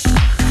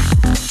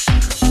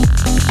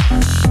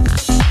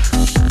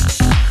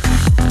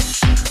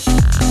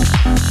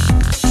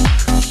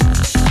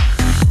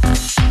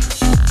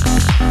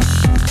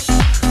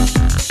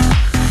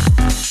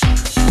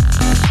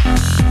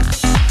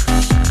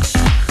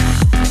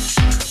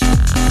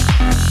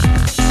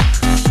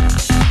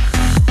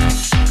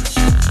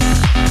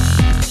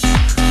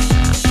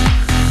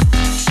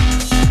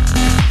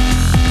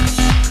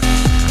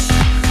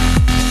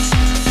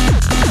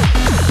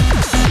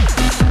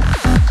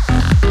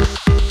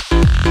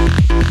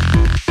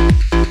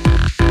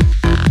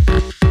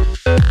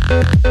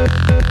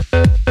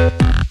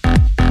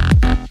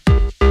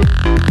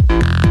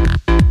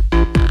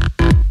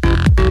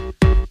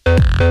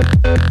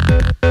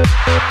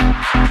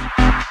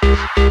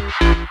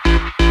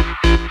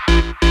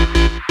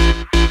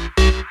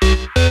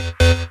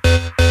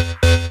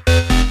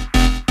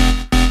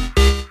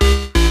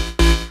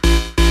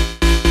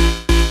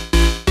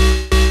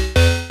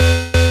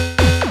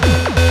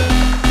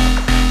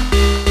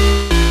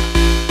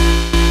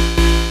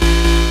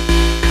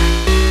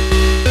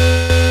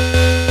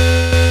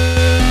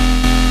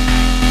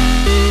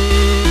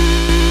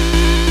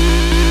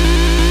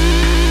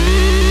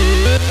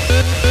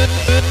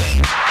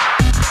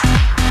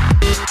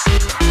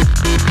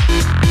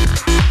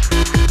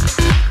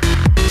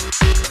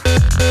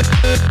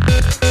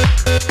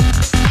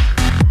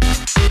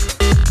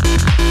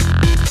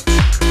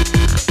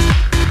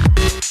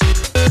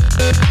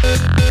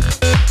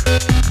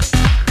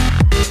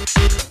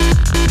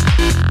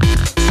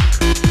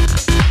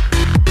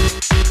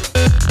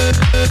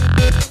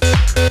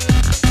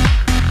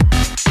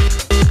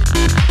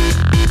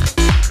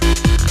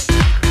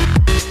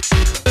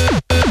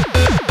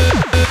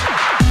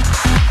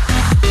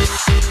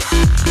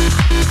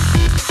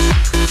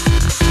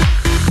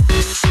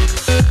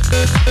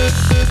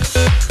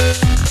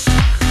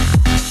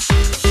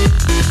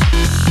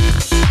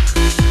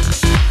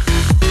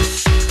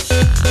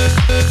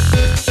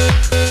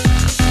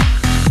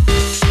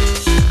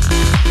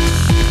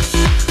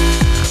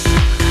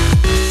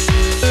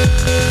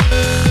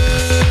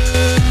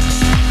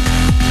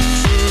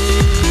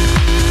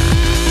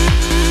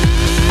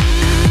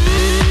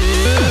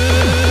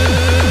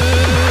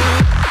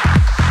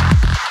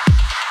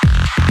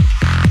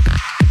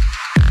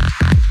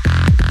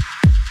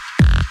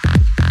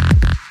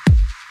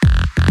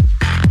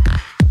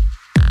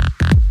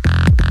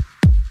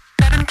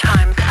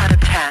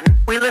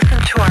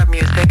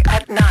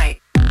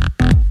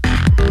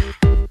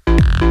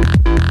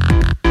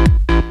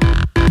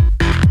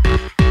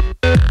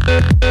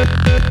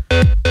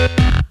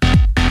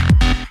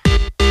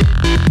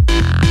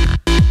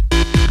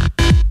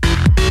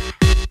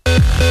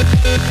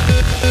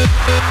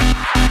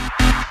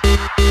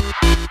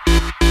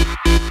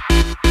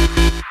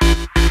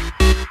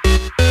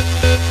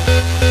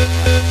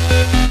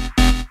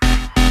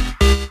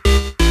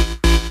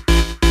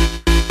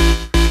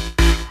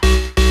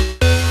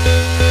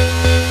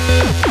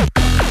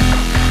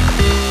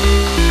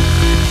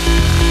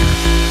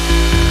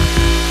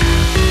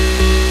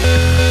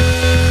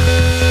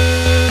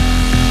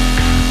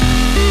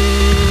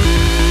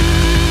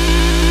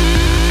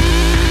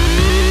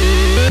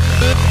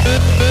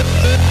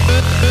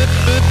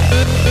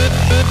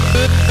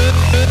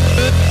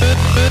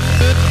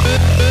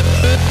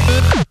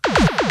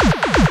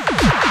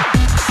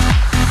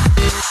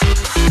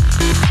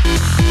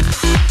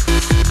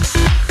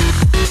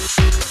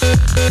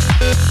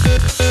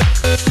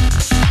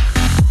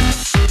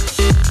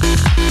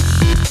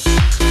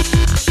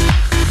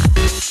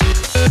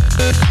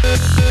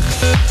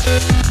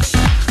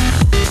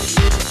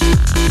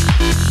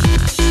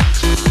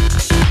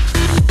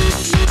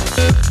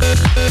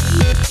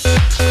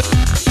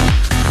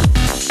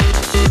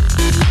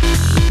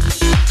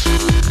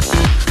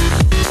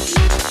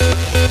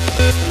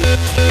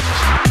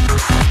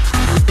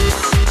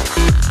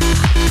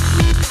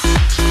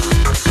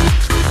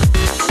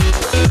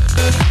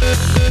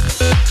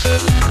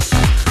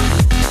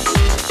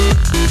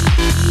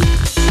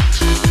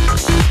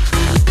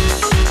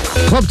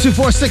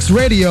 246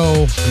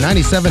 Radio,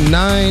 97.9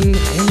 in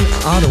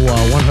Ottawa,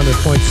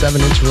 100.7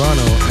 in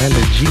Toronto, and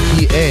the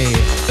GTA.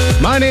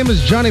 My name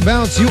is Johnny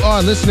Bounce. You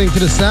are listening to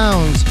the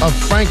sounds of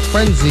Frank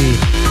Frenzy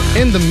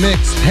in the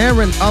mix,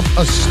 tearing up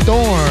a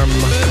storm.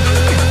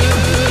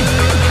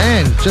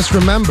 And just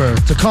remember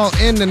to call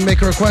in and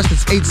make a request.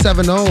 It's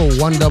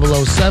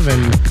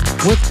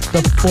 870-1007 with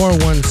the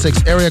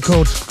 416 area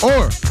code,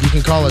 or you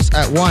can call us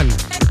at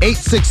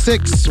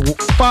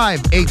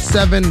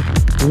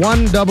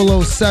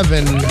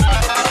 1-866-587-1007.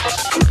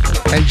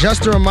 And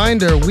just a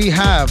reminder, we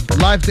have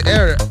live to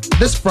air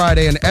this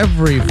Friday and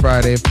every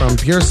Friday from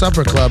Pure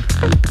Supper Club,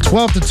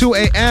 12 to 2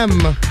 a.m.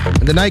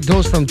 And the night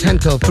goes from 10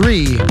 till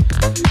 3.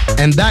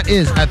 And that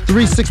is at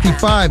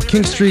 365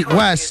 King Street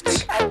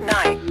West.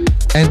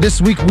 And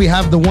this week we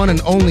have the one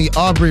and only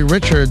Aubrey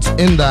Richards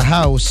in the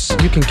house.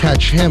 You can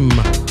catch him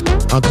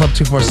on Club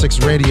 246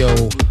 Radio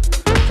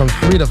from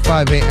 3 to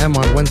 5 a.m.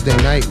 on Wednesday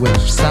night with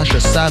Sasha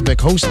Savick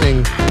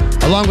hosting,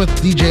 along with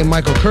DJ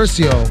Michael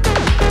Curcio.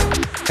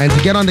 And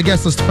to get on the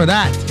guest list for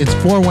that, it's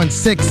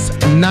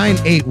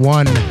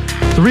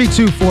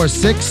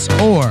 416-981-3246,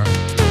 or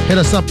hit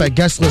us up at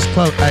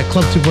guestlistclub at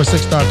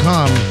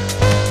club246.com.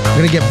 We're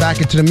going to get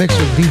back into the mix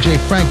with DJ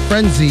Frank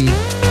Frenzy,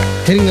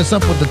 hitting us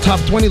up with the top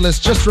 20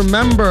 list. Just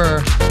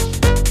remember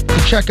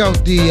to check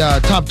out the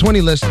top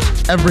 20 list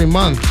every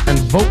month and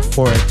vote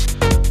for it.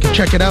 You can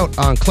check it out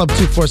on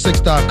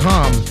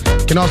club246.com.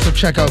 You can also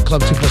check out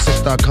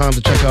club246.com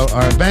to check out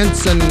our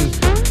events and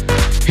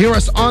hear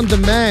us on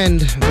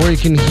demand, where you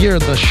can hear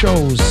the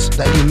shows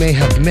that you may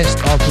have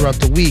missed all throughout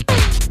the week.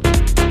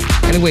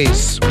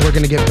 Anyways, we're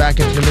going to get back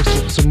into the mix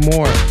with some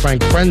more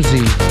Frank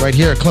Frenzy right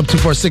here at Club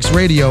 246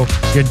 Radio,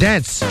 your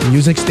dance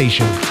music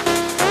station.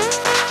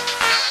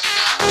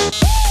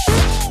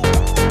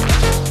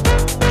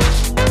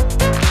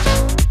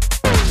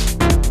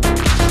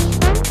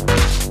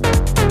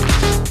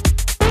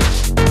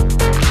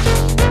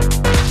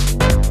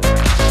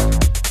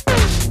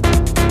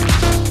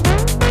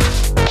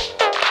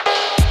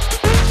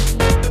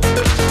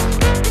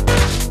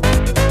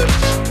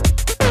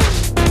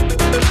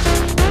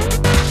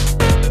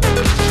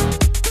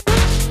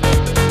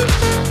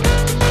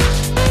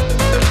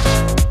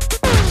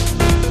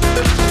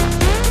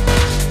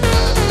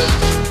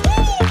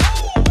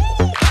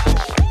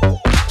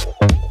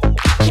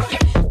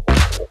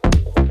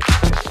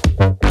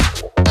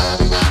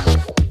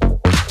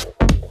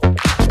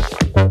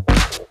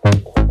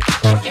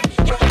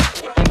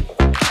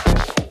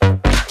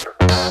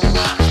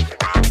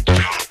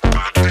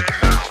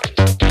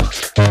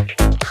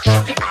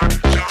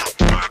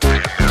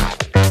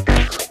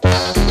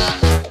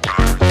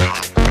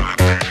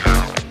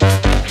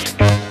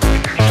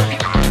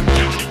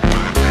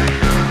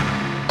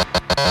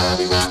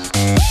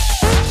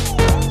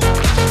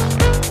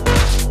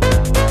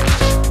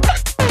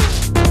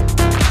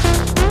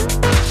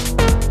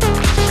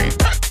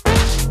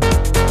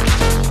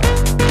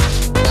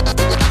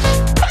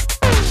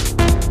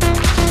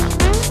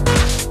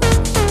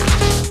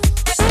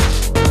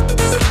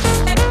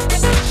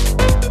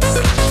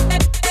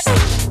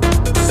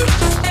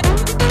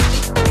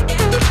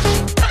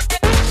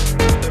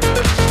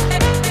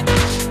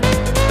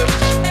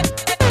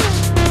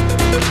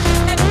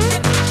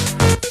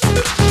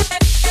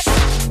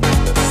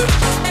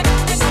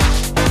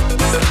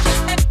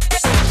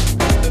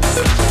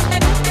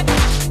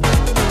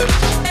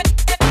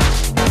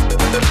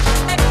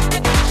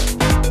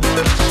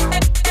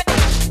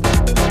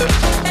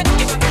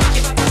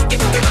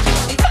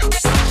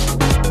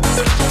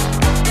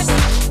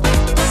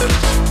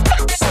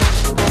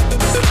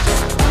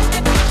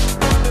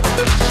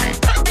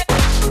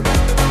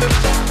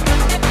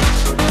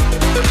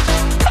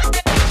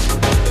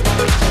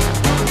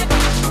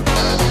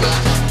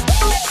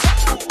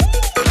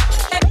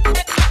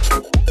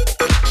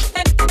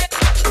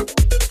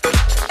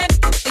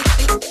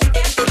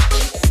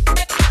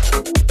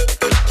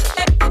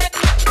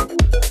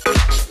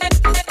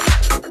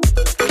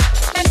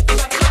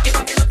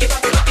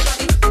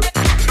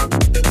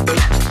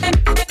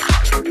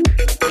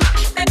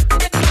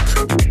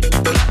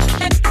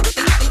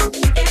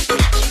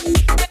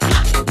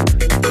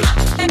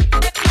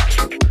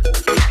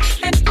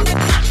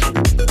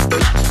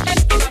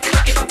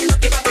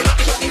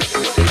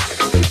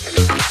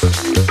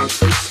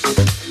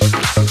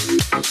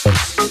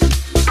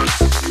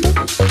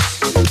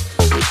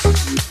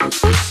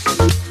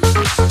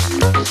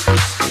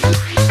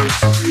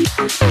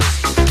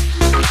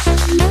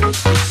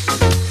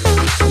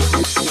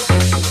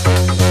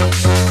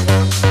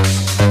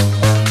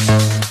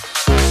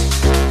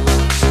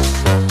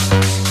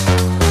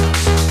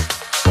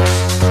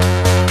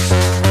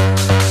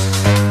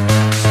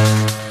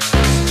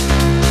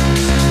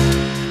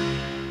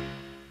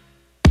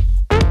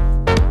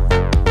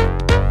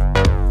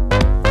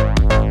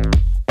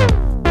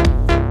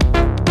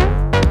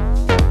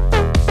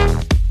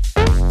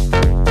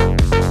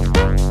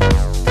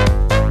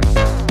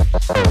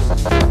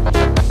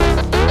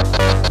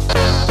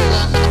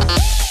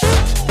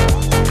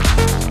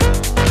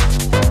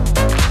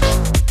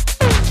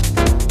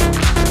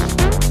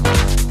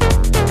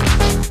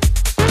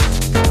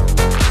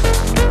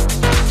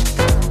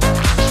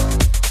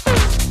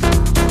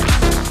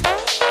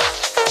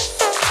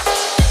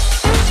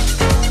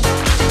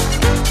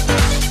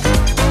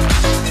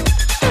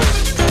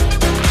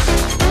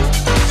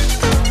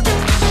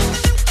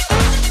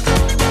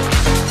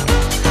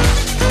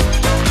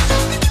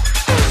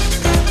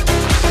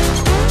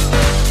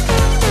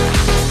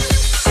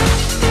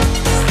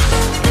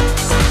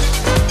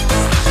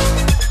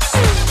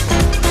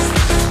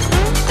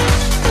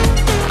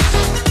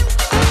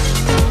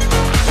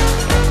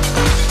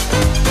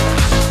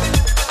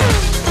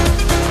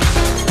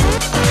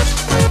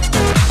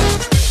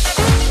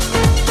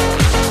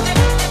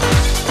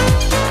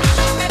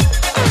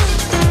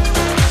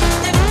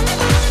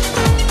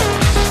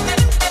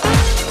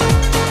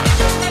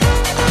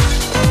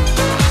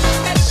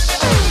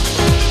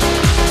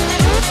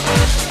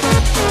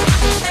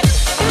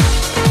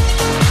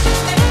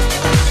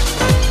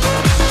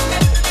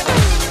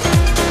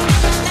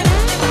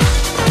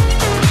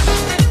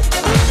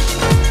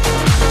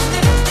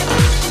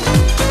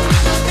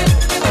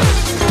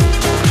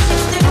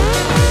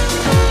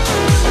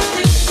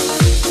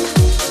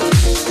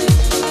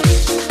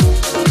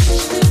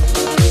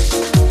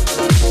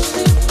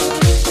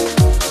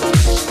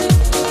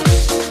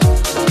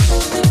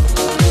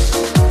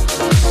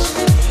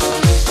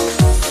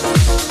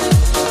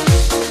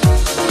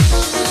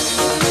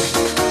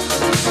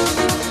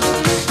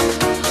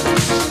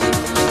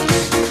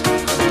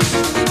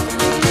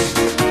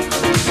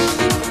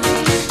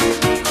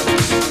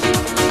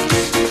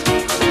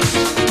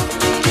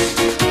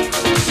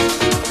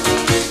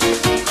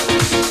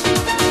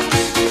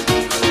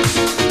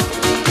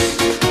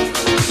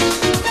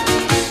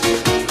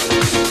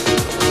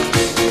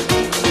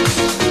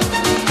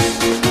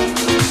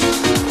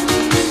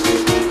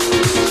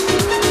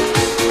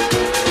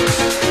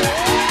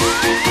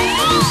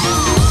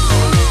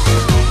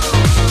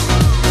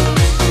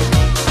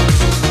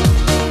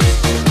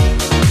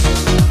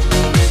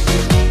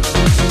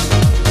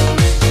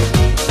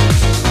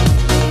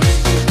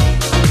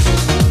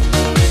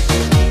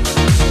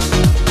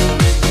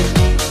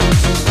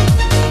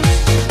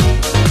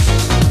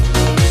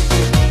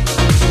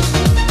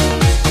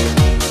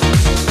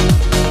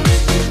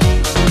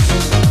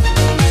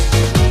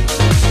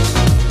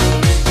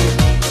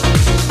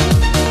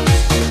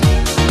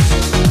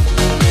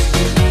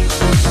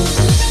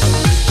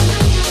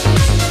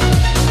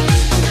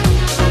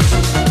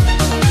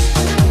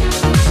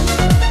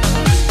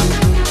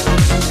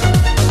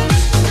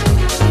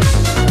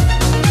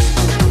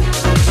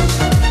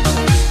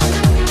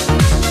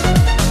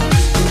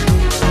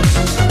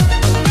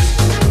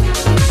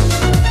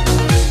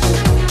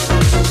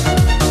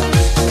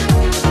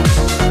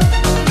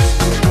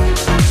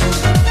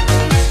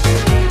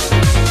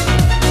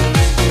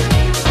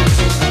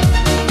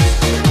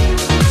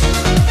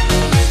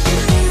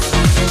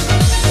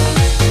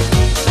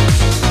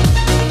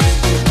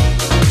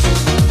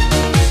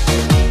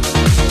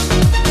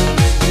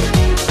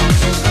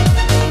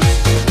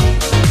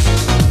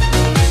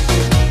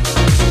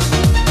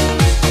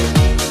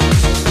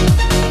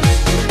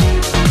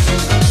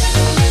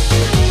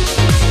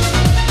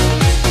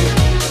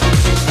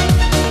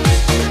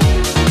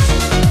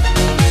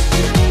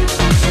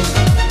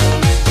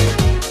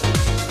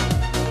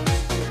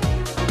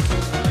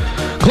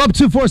 Club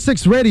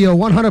 246 Radio,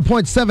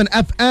 100.7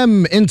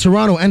 FM in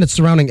Toronto and its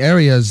surrounding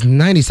areas,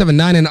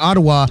 97.9 in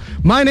Ottawa.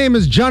 My name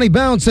is Johnny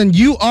Bounce, and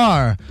you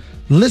are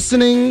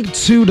listening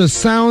to the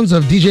sounds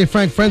of DJ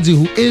Frank Frenzy,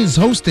 who is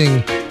hosting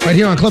right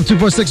here on Club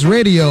 246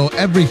 Radio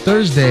every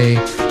Thursday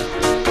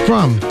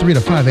from 3 to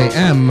 5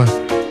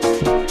 a.m.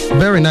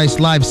 Very nice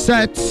live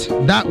set.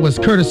 That was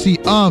courtesy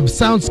of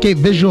Soundscape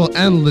Visual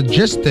and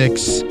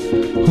Logistics,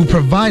 who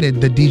provided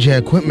the DJ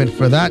equipment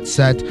for that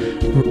set.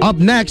 Up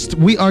next,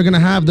 we are going to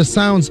have the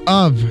sounds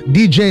of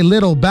DJ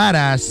Little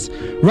Badass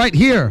right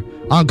here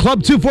on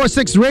Club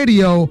 246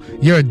 Radio,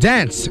 your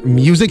dance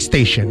music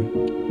station.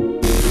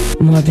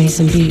 More bass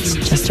and beats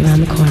just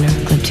around the corner.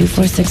 Club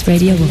 246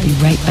 Radio will be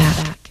right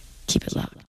back. Keep it locked.